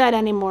don't need that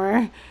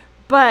anymore,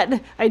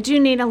 but I do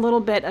need a little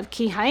bit of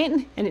key height,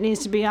 and it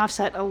needs to be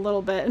offset a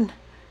little bit.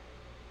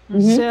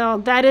 So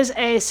that is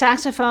a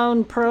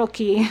saxophone pearl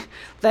key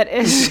that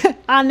is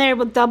on there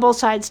with double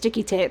side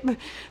sticky tape.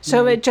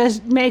 So it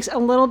just makes a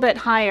little bit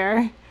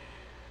higher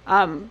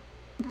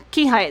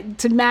key height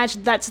to match.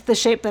 That's the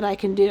shape that I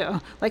can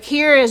do. Like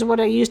here is what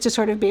I used to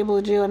sort of be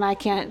able to do, and I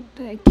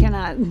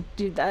cannot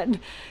do that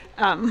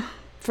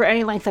for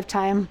any length of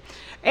time.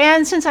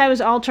 And since I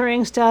was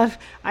altering stuff,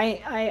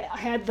 I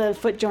had the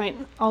foot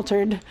joint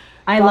altered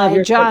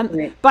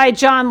by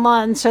John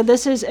Lund. So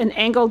this is an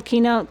angled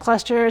keynote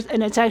cluster,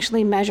 and it's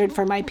actually measured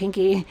for my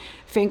pinky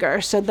finger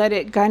so that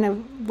it kind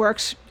of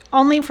works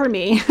only for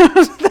me.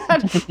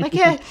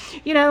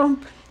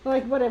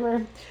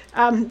 Whatever.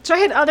 So I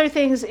had other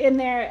things in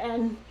there,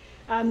 and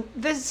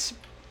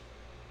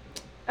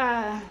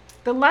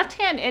the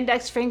left-hand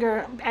index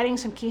finger, adding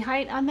some key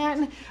height on that,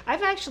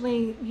 I've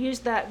actually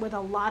used that with a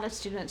lot of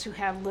students who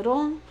have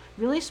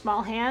really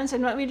small hands.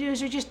 And what we do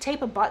is we just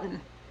tape a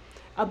button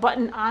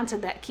onto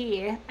that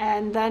key,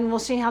 and then we'll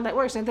see how that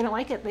works. And if they don't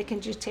like it, they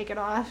can just take it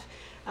off.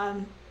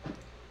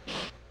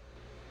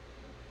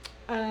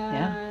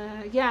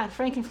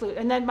 Frankenflute.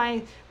 And then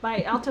my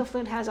alto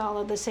flute has all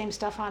of the same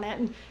stuff on it,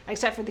 and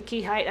except for the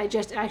key height. I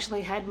just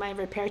actually had my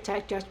repair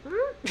tech just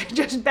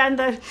bend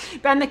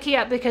the key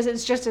up because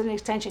it's just an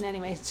extension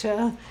anyway.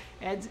 So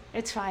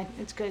it's fine.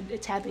 It's good.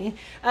 It's happy.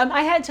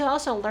 I had to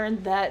also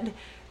learn that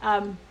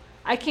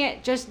I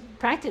can't just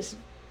practice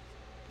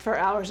for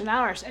hours and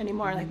hours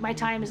anymore. Like my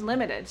time is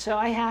limited, so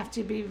I have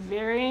to be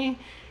very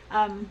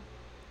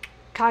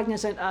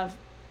cognizant of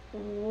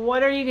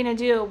what are you going to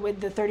do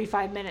with the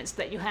 35 minutes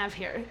that you have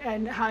here,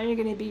 and how are you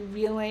going to be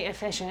really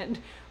efficient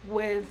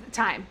with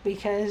time,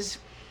 because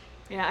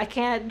I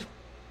can't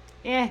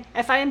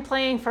if I'm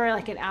playing for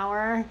like an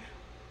hour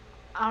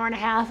and a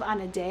half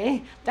on a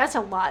day, that's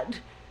a lot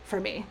for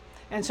me.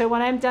 And so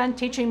when I'm done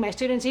teaching my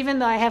students, even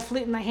though I have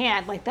flute in my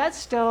hand, like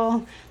that's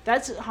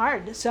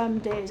hard some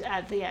days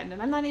at the end.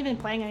 And I'm not even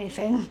playing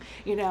anything,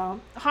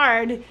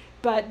 hard,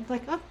 but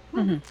like,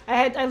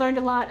 I learned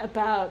a lot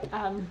about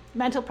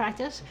mental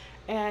practice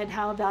and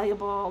how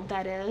valuable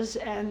that is,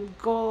 and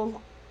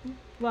goal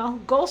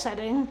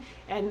setting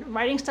and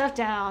writing stuff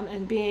down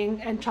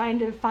and trying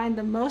to find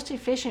the most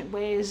efficient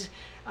ways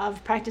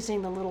of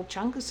practicing the little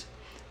chunks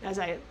as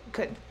I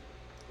could.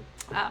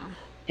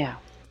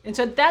 And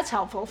so that's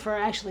helpful for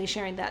actually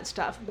sharing that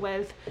stuff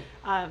with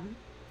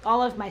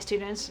all of my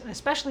students,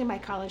 especially my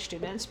college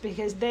students,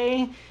 because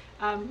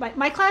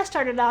my class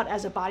started out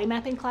as a body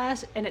mapping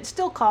class, and it's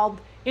still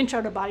called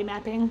Intro to Body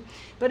Mapping,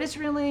 but it's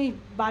really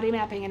body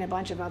mapping and a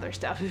bunch of other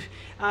stuff.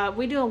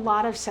 We do a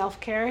lot of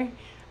self-care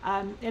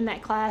in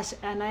that class,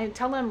 and I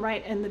tell them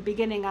right in the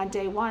beginning on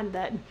day one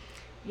that,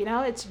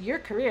 it's your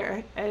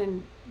career,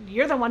 and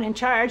you're the one in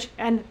charge,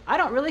 and I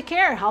don't really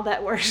care how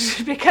that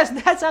works because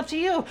that's up to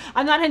you.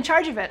 I'm not in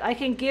charge of it. I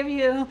can give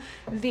you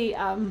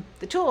the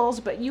tools,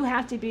 but you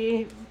have to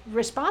be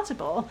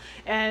responsible.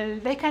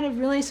 And they kind of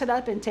really sit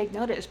up and take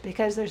notice,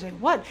 because they're saying,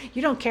 what,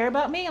 you don't care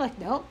about me? Like,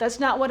 no, that's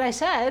not what I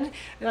said.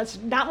 That's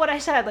not what I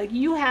said. Like,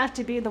 you have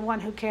to be the one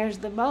who cares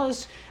the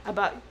most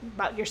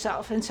about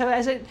yourself. And so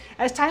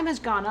as time has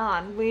gone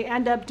on, we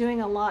end up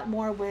doing a lot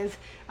more with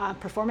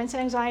performance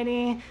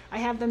anxiety. I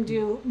have them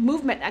do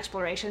movement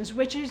explorations,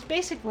 which is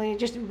basically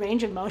just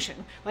range of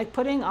motion, like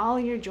putting all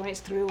your joints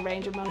through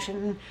range of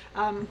motion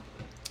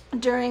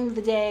during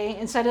the day,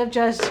 instead of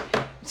just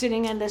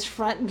sitting in this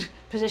front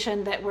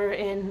position that we're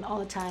in all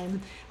the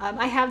time.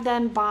 I have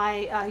them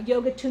buy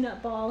yoga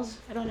tune-up balls.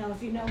 I don't know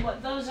if you know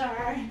what those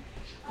are.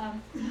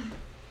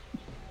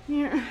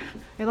 Here,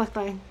 they look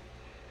like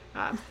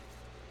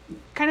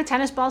kind of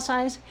tennis ball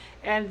size,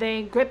 and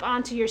they grip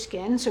onto your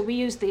skin. So we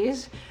use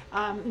these,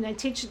 and I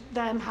teach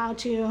them how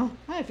to,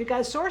 if you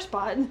got a sore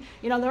spot,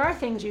 there are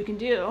things you can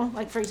do.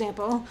 Like, for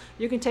example,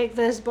 you can take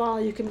this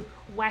ball, you can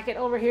whack it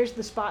over here's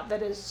the spot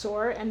that is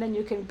sore, and then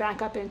you can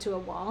back up into a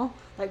wall,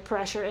 like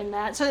pressure in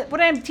that. So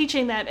what I'm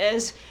teaching them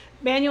is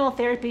manual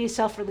therapy,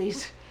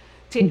 self-release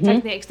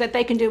techniques that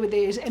they can do with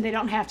these, and they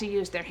don't have to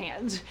use their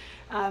hands.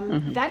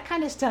 That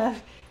kind of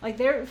stuff, like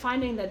they're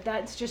finding that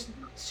that's just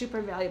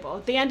super valuable.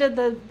 At the end of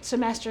the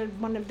semester,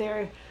 one of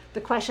the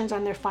questions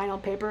on their final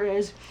paper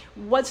is,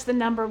 what's the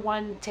number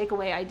one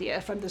takeaway idea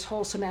from this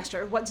whole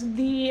semester?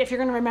 If you're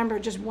going to remember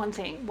just one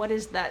thing, what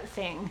is that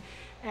thing?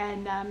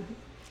 And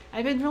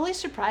I've been really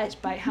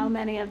surprised by how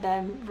many of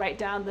them write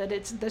down that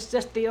there's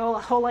just the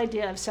whole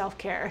idea of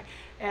self-care,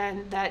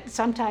 and that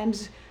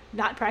sometimes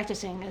not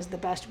practicing is the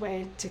best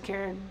way to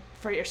care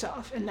for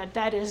yourself, and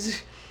that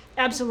is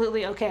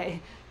absolutely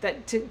okay.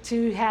 That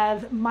to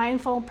have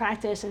mindful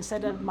practice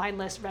instead of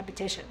mindless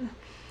repetition,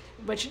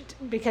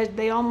 because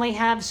they only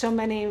have so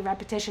many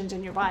repetitions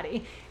in your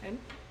body. And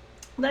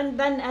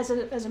then as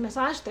a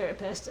massage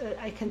therapist,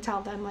 I can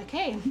tell them, like,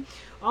 hey,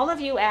 all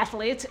of you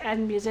athletes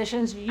and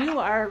musicians, you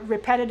are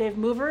repetitive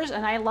movers,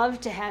 and I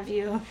love to have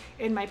you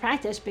in my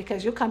practice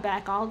because you'll come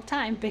back all the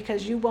time,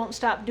 because you won't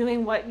stop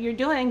doing what you're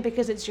doing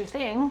because it's your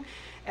thing,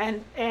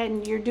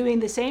 and you're doing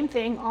the same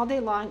thing all day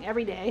long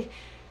every day,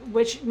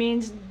 which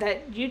means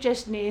that you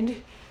just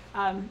need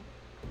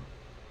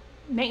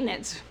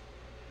maintenance.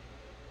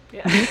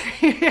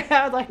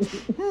 Yeah. Like,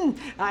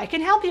 I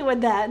can help you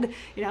with that,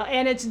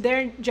 and it's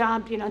their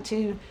job,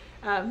 to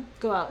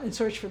go out and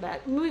search for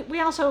that. We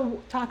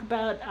also talk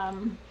about,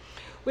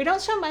 we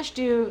don't so much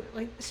do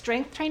like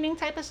strength training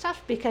type of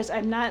stuff, because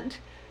I'm not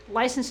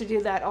licensed to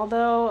do that,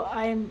 although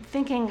I'm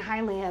thinking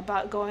highly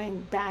about going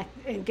back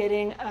and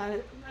getting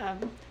a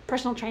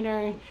personal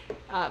trainer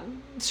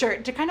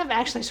cert to kind of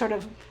actually sort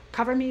of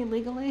cover me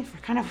legally for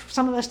kind of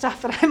some of the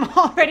stuff that I'm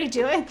already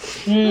doing.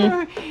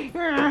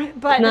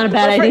 But not a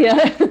bad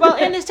idea. Well,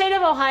 in the state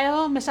of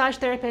Ohio, massage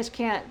therapists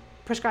can't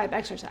prescribe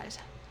exercise.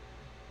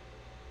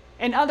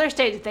 In other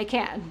states, they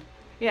can.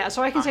 Yeah,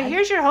 so I can say,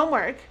 here's your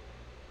homework,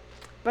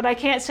 but I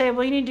can't say,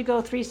 well, you need to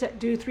go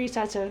do 3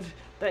 sets of.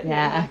 But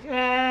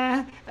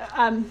yeah.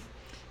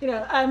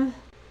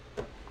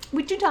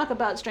 We do talk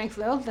about strength,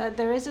 though, that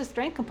there is a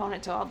strength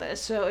component to all this.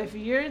 So if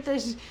you're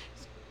this,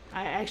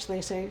 I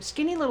actually say,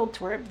 skinny little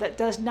twerp that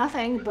does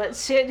nothing but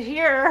sit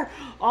here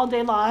all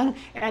day long,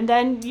 and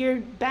then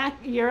your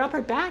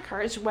upper back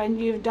hurts when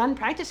you've done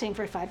practicing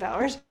for 5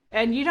 hours,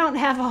 and you don't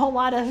have a whole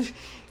lot of,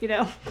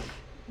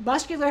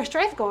 muscular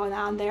strength going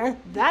on there,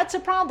 that's a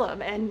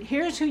problem. And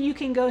here's who you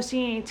can go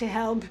see to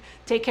help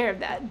take care of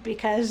that,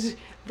 because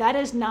that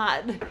is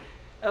not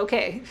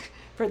okay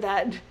for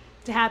that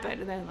to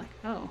happen. And then like,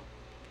 oh,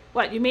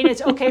 what, you mean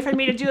it's okay for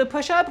me to do a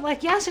push-up?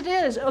 Like, yes, it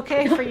is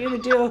okay for you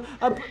to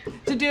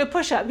do a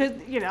push-up.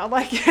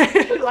 Like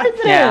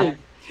Yeah.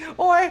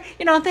 Or,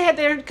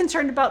 they're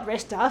concerned about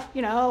wrist stuff.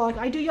 Like,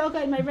 I do yoga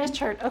and my wrist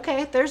hurt.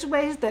 Okay, there's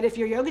ways that if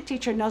your yoga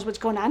teacher knows what's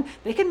going on,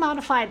 they can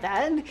modify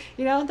that.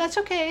 That's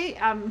okay.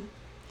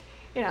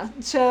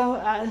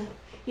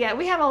 Yeah,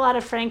 we have a lot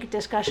of frank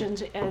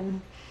discussions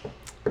in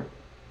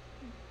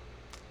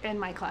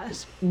my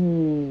class.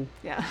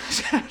 Yeah.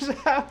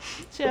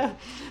 So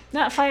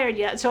not fired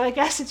yet, so I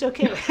guess it's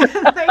okay.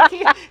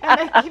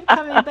 I keep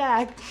coming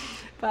back.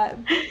 But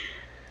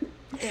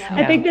yeah.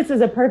 I think this is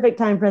a perfect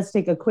time for us to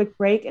take a quick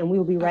break, and we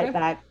will be right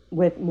back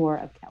with more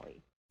of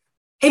Kelly.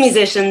 Hey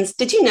musicians,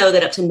 did you know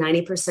that up to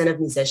 90% of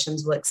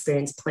musicians will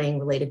experience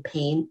playing-related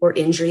pain or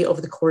injury over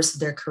the course of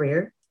their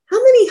career? How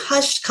many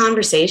hushed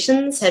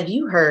conversations have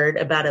you heard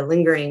about a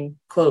lingering,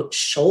 quote,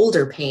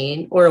 shoulder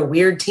pain, or a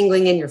weird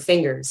tingling in your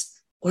fingers,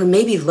 or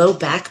maybe low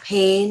back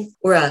pain,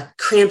 or a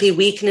crampy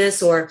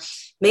weakness, or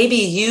maybe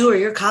you or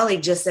your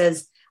colleague just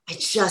says, I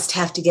just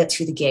have to get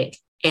through the gig,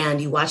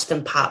 and you watch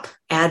them pop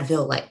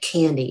Advil like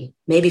candy,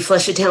 maybe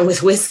flush it down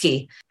with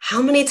whiskey.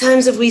 How many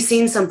times have we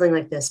seen something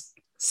like this?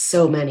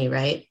 So many,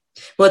 right?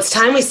 Well, it's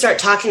time we start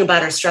talking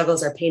about our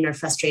struggles, our pain, our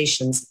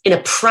frustrations in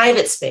a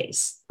private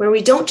space where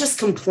we don't just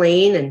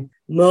complain and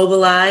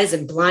mobilize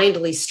and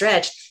blindly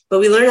stretch, but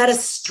we learn how to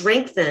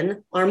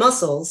strengthen our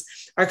muscles,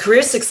 our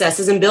career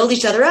successes, and build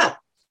each other up.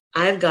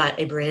 I've got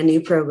a brand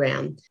new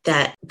program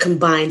that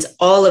combines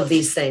all of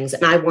these things,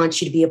 and I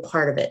want you to be a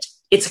part of it.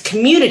 It's a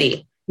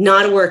community,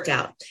 not a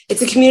workout.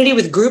 It's a community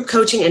with group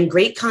coaching and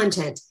great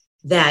content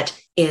that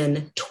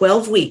in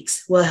 12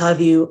 weeks will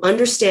have you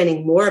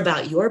understanding more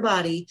about your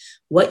body,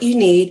 what you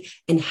need,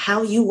 and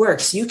how you work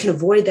so you can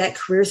avoid that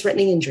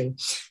career-threatening injury.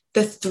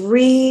 The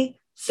 3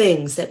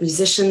 things that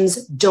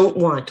musicians don't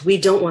want. We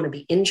don't want to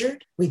be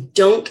injured. We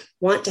don't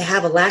want to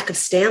have a lack of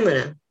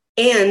stamina.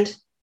 And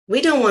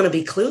we don't want to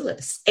be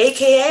clueless.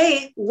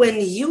 AKA, when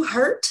you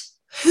hurt,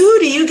 who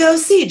do you go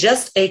see?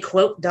 Just a,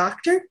 quote,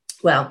 doctor?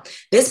 Well,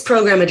 this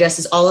program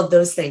addresses all of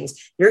those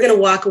things. You're going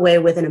to walk away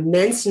with an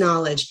immense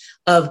knowledge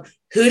of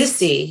who to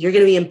see. You're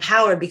going to be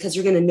empowered because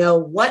you're going to know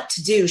what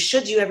to do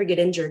should you ever get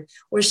injured,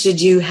 or should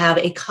you have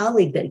a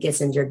colleague that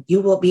gets injured. You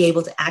will be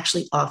able to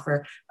actually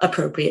offer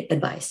appropriate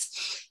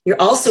advice.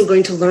 You're also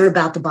going to learn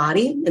about the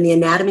body and the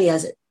anatomy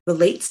as it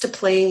relates to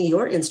playing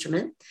your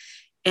instrument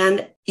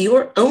and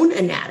your own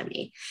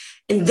anatomy.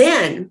 And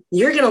then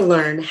you're going to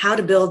learn how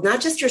to build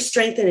not just your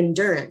strength and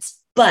endurance,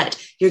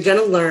 but you're going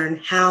to learn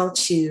how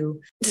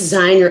to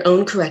design your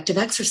own corrective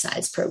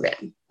exercise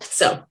program.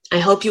 So I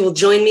hope you will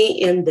join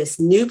me in this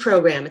new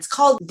program. It's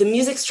called the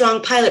Music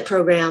Strong Pilot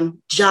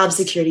Program, Job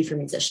Security for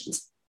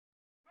Musicians.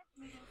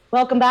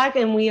 Welcome back,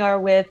 and we are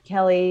with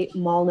Kelly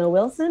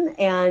Malno-Wilson,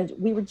 and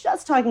we were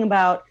just talking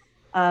about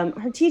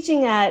her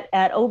teaching at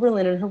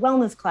Oberlin in her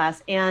wellness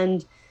class,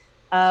 and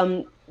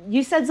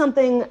you said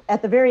something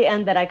at the very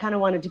end that I kind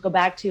of wanted to go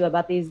back to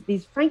about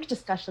these frank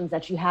discussions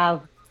that you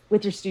have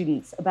with your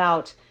students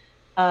about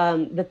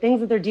the things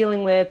that they're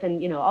dealing with,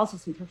 and also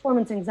some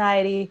performance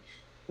anxiety,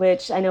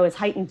 which I know is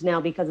heightened now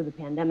because of the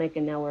pandemic,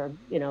 and now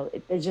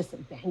it's just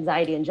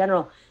anxiety in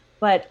general.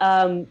 But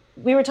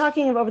we were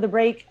talking over the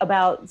break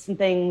about some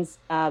things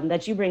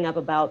that you bring up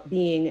about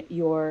being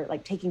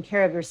taking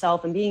care of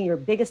yourself and being your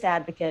biggest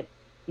advocate,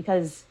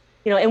 because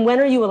and when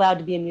are you allowed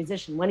to be a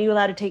musician? When are you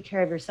allowed to take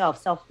care of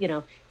yourself?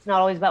 It's not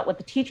always about what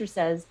the teacher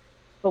says,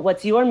 but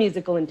what's your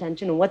musical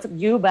intention, and what's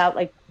you about,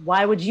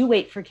 why would you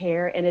wait for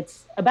care? And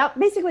it's about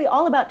basically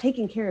all about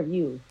taking care of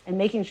you and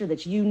making sure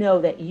that you know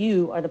that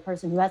you are the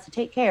person who has to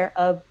take care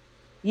of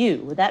you.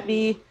 Would that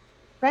be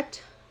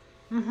correct?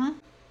 Mm-hmm.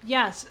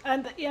 Yes.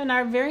 And in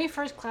our very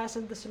first class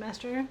of the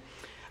semester,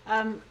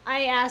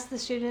 I asked the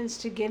students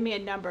to give me a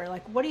number.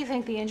 What do you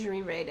think the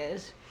injury rate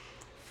is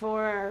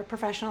for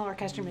professional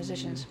orchestra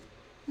musicians?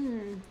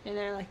 And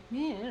they're like,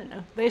 I don't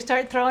know. They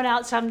start throwing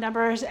out some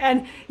numbers,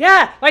 and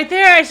right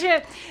there,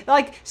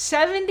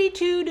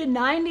 72 to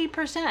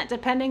 90%,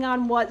 depending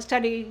on what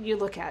study you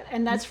look at.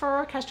 And that's for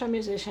orchestral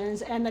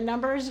musicians. And the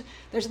numbers,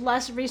 there's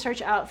less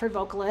research out for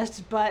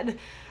vocalists, but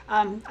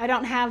I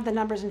don't have the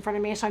numbers in front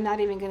of me, so I'm not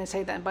even going to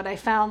say them. But I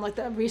found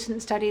the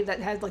recent study that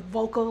has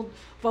vocal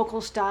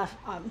stuff,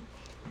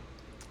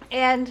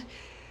 and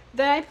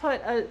then I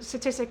put a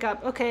statistic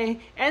up. Okay,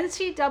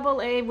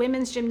 NCAA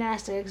women's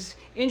gymnastics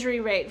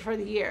injury rate for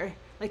the year,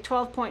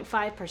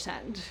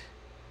 12.5%.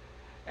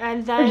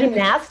 And then for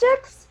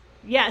gymnastics?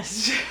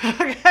 Yes.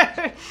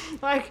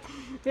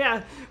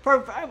 For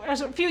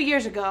a few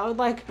years ago,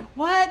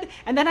 what?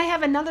 And then I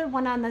have another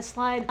one on the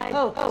slide.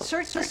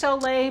 Cirque du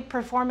Soleil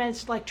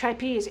performance,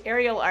 trapeze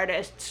aerial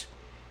artists.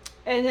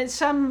 And it's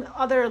some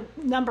other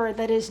number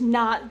that is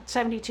not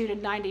 72 to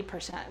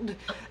 90%.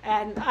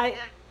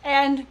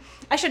 And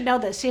I should know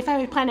this. See, if I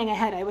were planning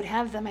ahead, I would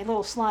have my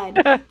little slide.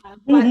 But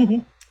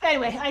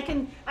anyway, I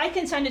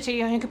can send it to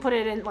you, and you can put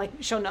it in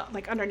show note,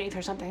 underneath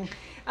or something.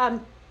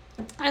 And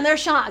they're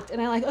shocked,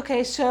 and I'm like,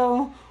 okay,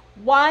 so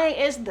why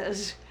is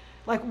this?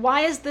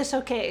 Why is this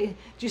okay?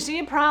 Do you see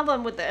a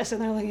problem with this?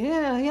 And they're like,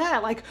 yeah.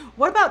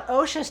 What about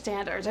OSHA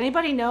standards?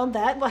 Anybody know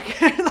that?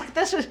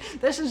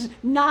 This is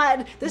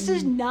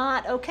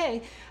not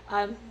okay.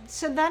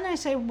 So then I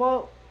say,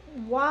 well,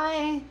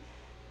 why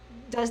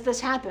does this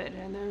happen?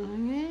 And they're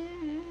like,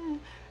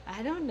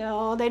 I don't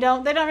know. They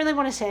don't really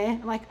want to say.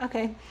 I'm like,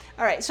 okay,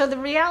 all right. So the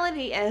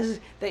reality is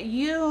that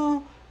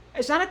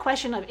it's not a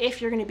question of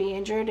if you're going to be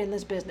injured in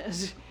this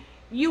business.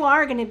 You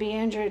are going to be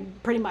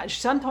injured pretty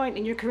much some point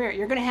in your career.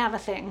 You're going to have a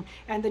thing.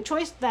 And the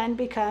choice then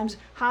becomes,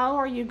 how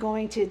are you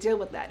going to deal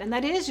with that? And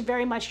that is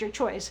very much your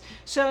choice.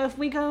 So if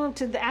we go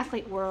to the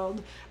athlete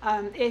world,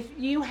 if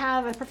you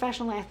have a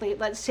professional athlete,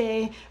 let's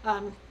say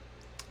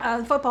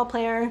a football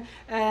player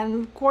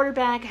and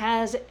quarterback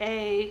has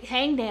a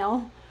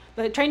hangnail,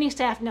 the training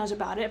staff knows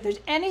about it. If there's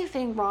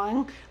anything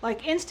wrong,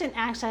 instant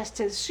access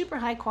to super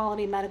high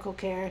quality medical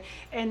care.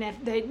 And if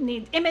they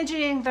need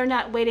imaging, they're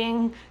not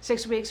waiting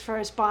 6 weeks for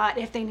a spot.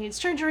 If they need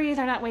surgery,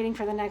 they're not waiting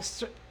for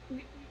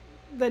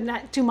the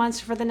 2 months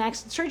for the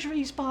next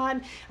surgery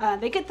spot.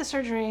 They get the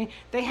surgery.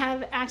 They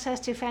have access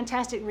to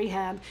fantastic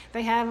rehab.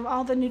 They have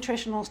all the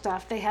nutritional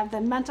stuff. They have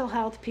the mental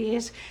health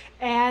piece.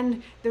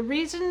 And the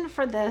reason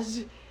for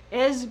this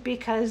is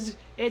because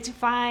it's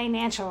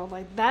financial.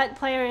 That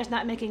player is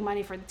not making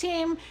money for the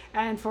team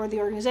and for the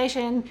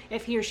organization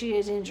if he or she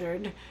is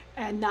injured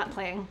and not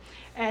playing.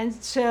 And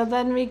so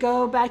then we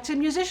go back to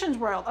musicians'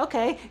 world.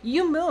 Okay,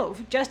 you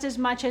move just as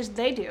much as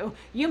they do.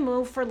 You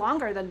move for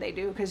longer than they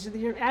do, because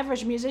your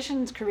average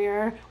musician's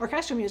career,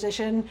 orchestral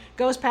musician,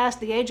 goes past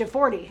the age of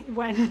 40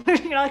 when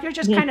you're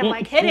just kind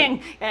of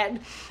hitting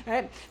it.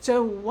 Right?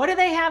 So what do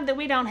they have that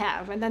we don't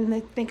have? And then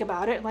they think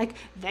about it,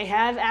 they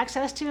have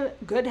access to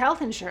good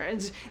health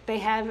insurance. They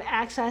have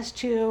access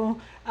to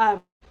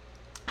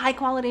high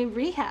quality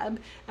rehab.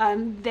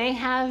 They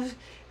have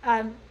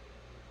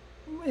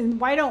and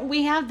why don't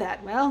we have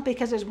that? Well,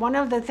 because it's one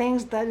of the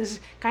things that is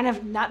kind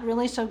of not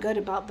really so good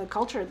about the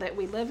culture that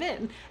we live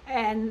in.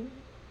 And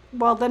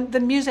well, the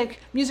music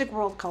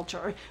world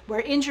culture, where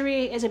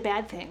injury is a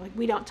bad thing.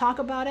 We don't talk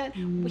about it,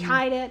 we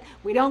hide it,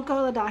 we don't go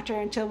to the doctor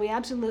until we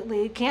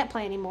absolutely can't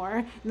play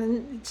anymore. And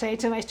then say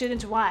to my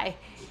students, why?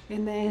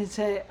 And they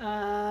say,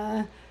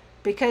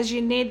 because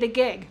you need the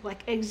gig.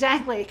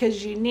 Exactly,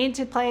 because you need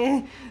to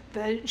play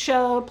the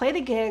show, play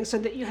the gig, so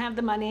that you have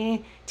the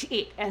money to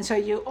eat. And so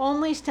you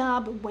only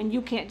stop when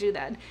you can't do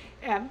that.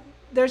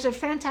 There's a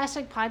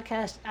fantastic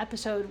podcast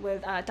episode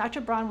with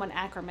Dr. Bronwyn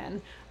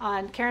Ackerman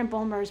on Karen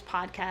Bulmer's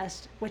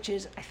podcast, which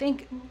is, I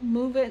think,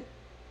 Move It,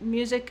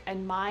 Music,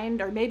 and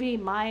Mind, or maybe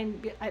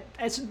Mind.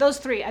 It's those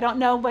three. I don't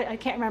know, but I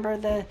can't remember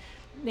the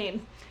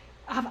name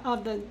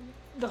of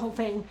the whole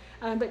thing.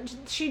 But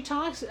she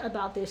talks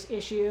about this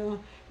issue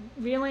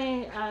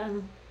really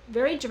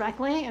very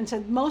directly, and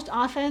said most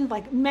often,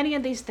 many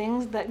of these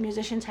things that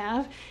musicians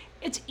have,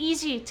 it's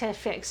easy to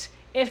fix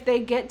if they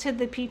get to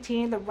the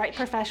PT, the right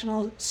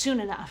professional, soon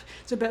enough.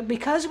 So, but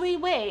because we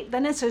wait,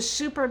 then it's a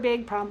super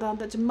big problem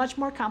that's much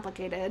more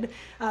complicated,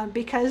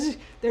 because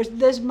there's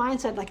this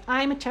mindset like,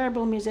 I'm a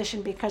terrible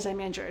musician because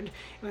I'm injured.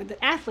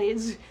 The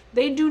athletes,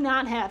 they do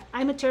not have,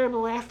 I'm a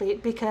terrible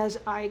athlete because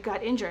I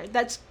got injured.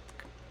 That's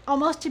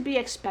almost to be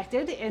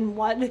expected in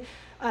what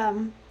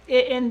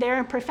in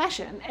their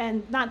profession,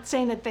 and not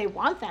saying that they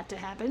want that to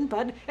happen,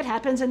 but it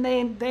happens, and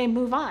they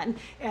move on,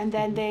 and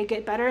then they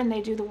get better and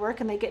they do the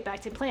work and they get back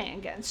to playing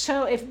again.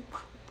 So if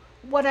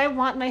what I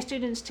want my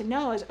students to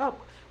know is,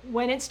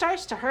 when it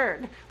starts to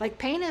hurt, like,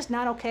 pain is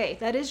not okay.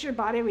 That is your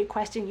body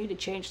requesting you to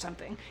change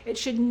something. It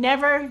should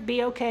never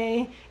be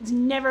okay. It's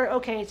never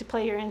okay to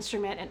play your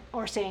instrument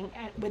or sing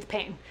with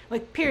pain,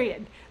 like,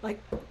 period.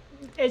 Like,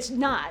 it's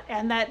not.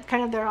 And that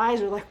kind of, their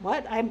eyes are like,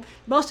 what?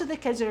 Most of the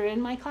kids that are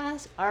in my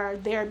class are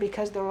there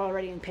because they're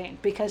already in pain,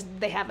 because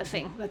they have a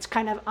thing that's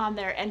kind of on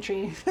their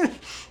entry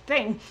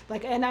thing.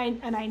 Like, and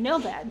I know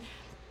that.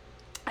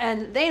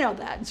 And they know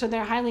that, so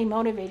they're highly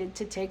motivated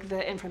to take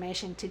the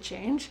information to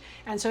change.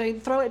 And so you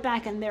throw it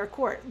back in their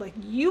court. Like,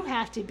 you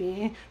have to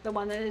be the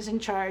one that is in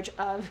charge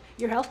of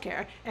your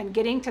healthcare and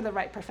getting to the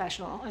right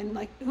professional. And,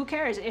 like, who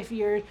cares if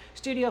your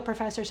studio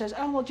professor says,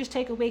 oh, well, just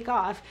take a week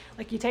off.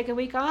 Like, you take a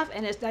week off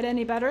and is that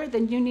any better?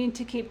 Then you need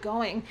to keep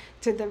going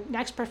to the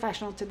next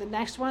professional, to the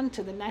next one,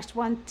 to the next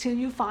one, till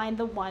you find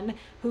the one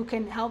who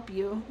can help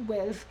you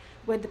with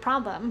the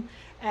problem.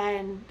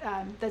 And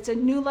that's a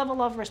new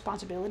level of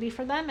responsibility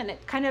for them. And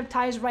it kind of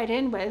ties right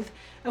in with,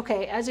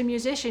 okay, as a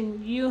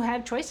musician, you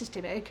have choices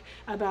to make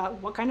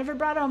about what kind of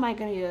vibrato am I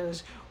going to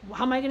use?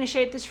 How am I going to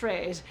shape this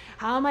phrase?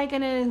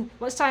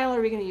 What style are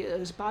we going to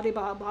use? Body,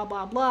 blah, blah,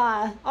 blah,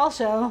 blah.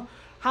 Also,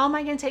 how am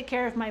I going to take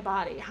care of my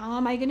body? How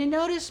am I going to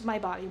notice my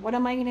body? What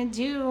am I going to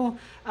do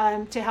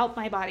to help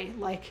my body?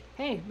 Like,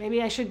 hey,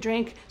 maybe I should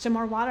drink some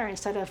more water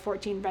instead of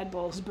 14 Red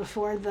Bulls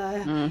before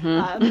the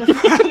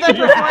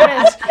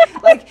performance.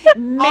 Like,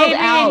 maybe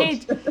I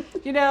need,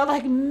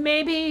 like,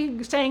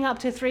 maybe staying up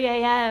to 3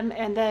 a.m.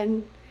 and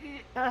then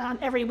on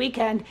every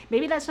weekend,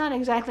 maybe that's not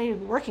exactly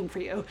working for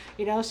you.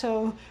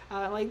 So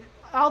like,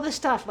 all this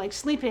stuff, like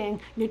sleeping,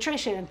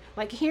 nutrition,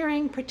 like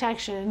hearing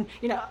protection,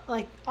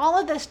 like, all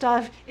of this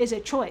stuff is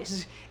a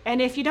choice.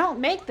 And if you don't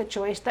make the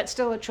choice, that's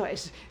still a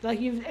choice. Like,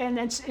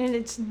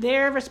 it's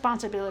their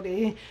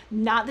responsibility,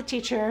 not the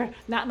teacher,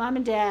 not mom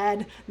and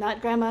dad,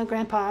 not grandma and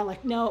grandpa.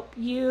 Like, no,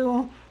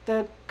 you,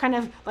 the kind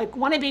of like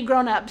wannabe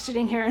grown up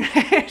sitting here,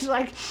 it's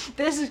like,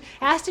 this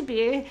has to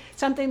be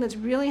something that's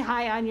really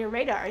high on your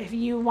radar if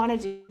you want to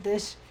do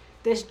this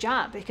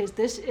job, because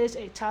this is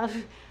a tough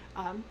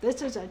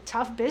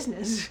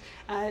business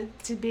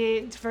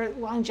for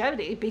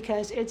longevity,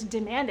 because it's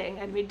demanding,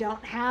 and we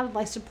don't have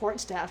like support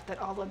staff that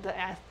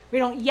we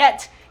don't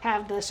yet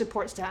have the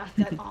support staff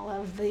that all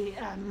of the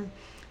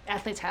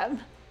athletes have.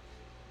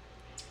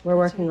 We're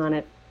working on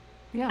it.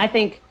 Yeah. I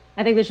think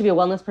there should be a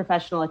wellness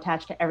professional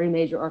attached to every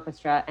major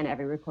orchestra and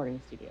every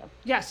recording studio.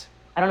 Yes.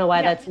 I don't know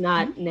why that's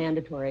not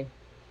mandatory.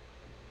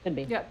 Should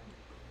be. Yep.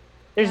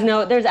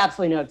 There's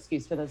absolutely no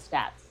excuse for those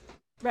stats.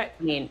 Right.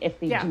 I mean, if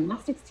the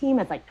gymnastics team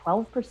has like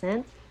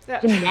 12%, Yeah.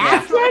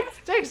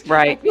 gymnastics?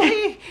 Right.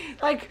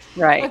 Like,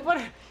 Right. Like,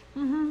 what?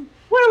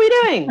 What are we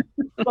doing?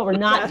 What we're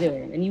not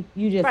doing. And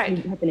you just Right. you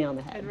hit the nail on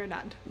the head. And we're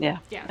not. Yeah.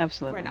 Yeah.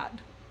 Absolutely. We're not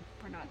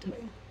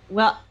doing.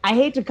 Well, I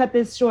hate to cut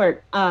this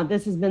short.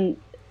 This has been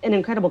an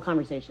incredible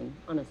conversation,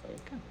 honestly.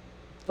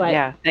 But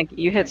Yeah, thank you.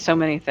 You hit so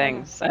many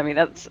things. I mean,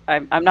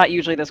 I'm not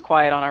usually this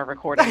quiet on our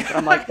recordings, but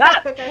I'm like,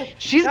 that, Okay.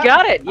 she's Yep.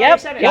 got it. Oh, Yep, you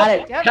said it. Got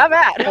it. Yep. Come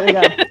at. there we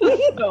go.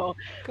 So,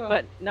 Cool.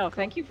 but no,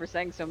 thank you for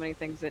saying so many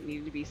things that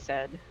needed to be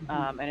said,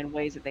 and in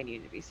ways that they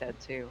needed to be said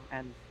too,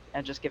 and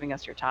just giving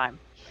us your time.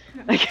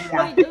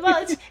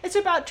 Well, it's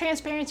about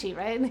transparency,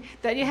 right?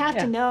 That you have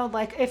Yeah. to know,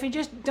 like, if you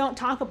just don't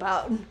talk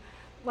about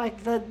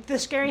like the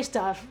scary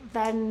stuff,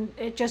 then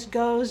it just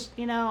goes,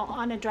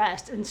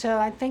 unaddressed. And so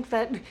I think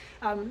that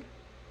a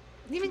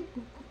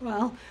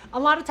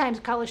lot of times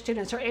college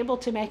students are able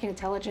to make an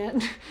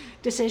intelligent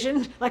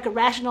decision, like a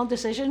rational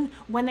decision,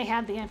 when they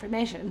have the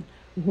information.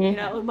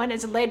 When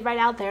it's laid right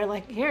out there,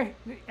 like, here,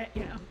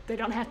 they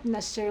don't have to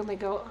necessarily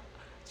go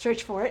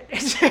search for it.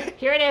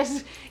 Here it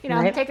is,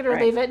 Right. take it or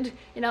Right. leave it,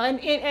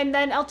 and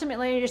then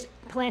ultimately you're just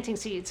planting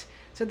seeds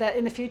so that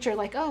in the future,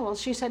 like, oh, well,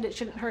 she said it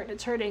shouldn't hurt,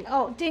 it's hurting.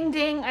 Oh, ding,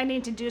 ding, I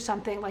need to do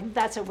something. Like,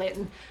 that's a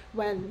win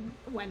when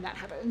that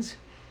happens.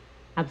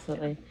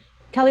 Absolutely.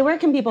 Kelly, where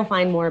can people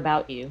find more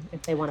about you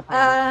if they want to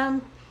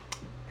find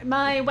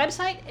My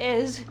website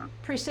is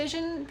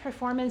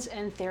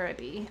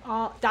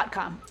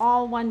precisionperformanceandtherapy.com.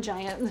 All one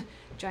giant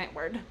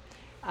word.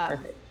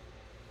 Perfect.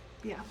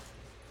 Yeah.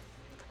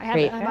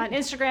 I'm on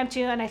Instagram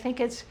too, and I think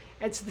it's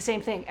the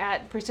same thing,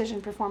 at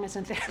Precision Performance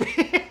and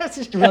Therapy.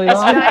 It's really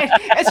long.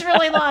 It's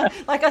really long.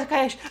 Like,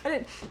 okay,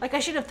 I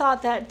should have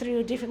thought that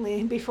through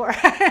differently before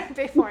I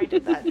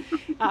did that.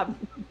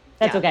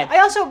 That's okay. I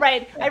also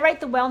write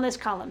the wellness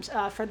columns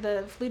for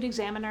the Flute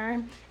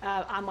Examiner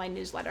online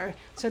newsletter.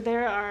 So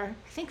there are,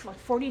 I think, like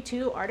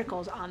 42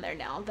 articles on there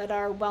now that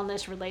are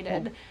wellness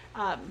related.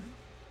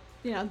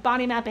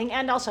 body mapping,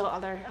 and also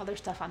other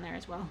stuff on there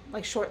as well,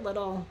 like short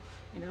little,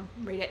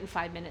 read it in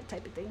 5 minute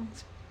type of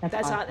things. That's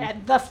awesome.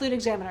 at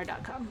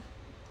thefluteexaminer.com.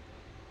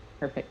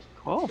 Perfect.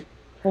 Cool.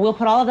 Well, we'll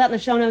put all of that in the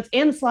show notes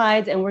and the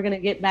slides, and we're going to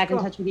get back in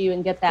Cool. touch with you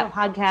and get that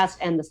podcast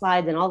and the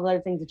slides and all the other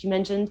things that you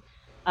mentioned.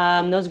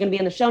 Those are going to be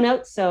in the show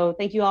notes. So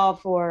thank you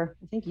for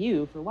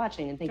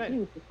watching, and thank Good.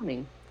 you for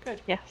coming. Good.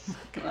 Yes.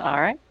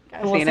 All right.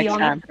 And we'll See you next all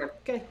time. next time.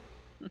 Okay.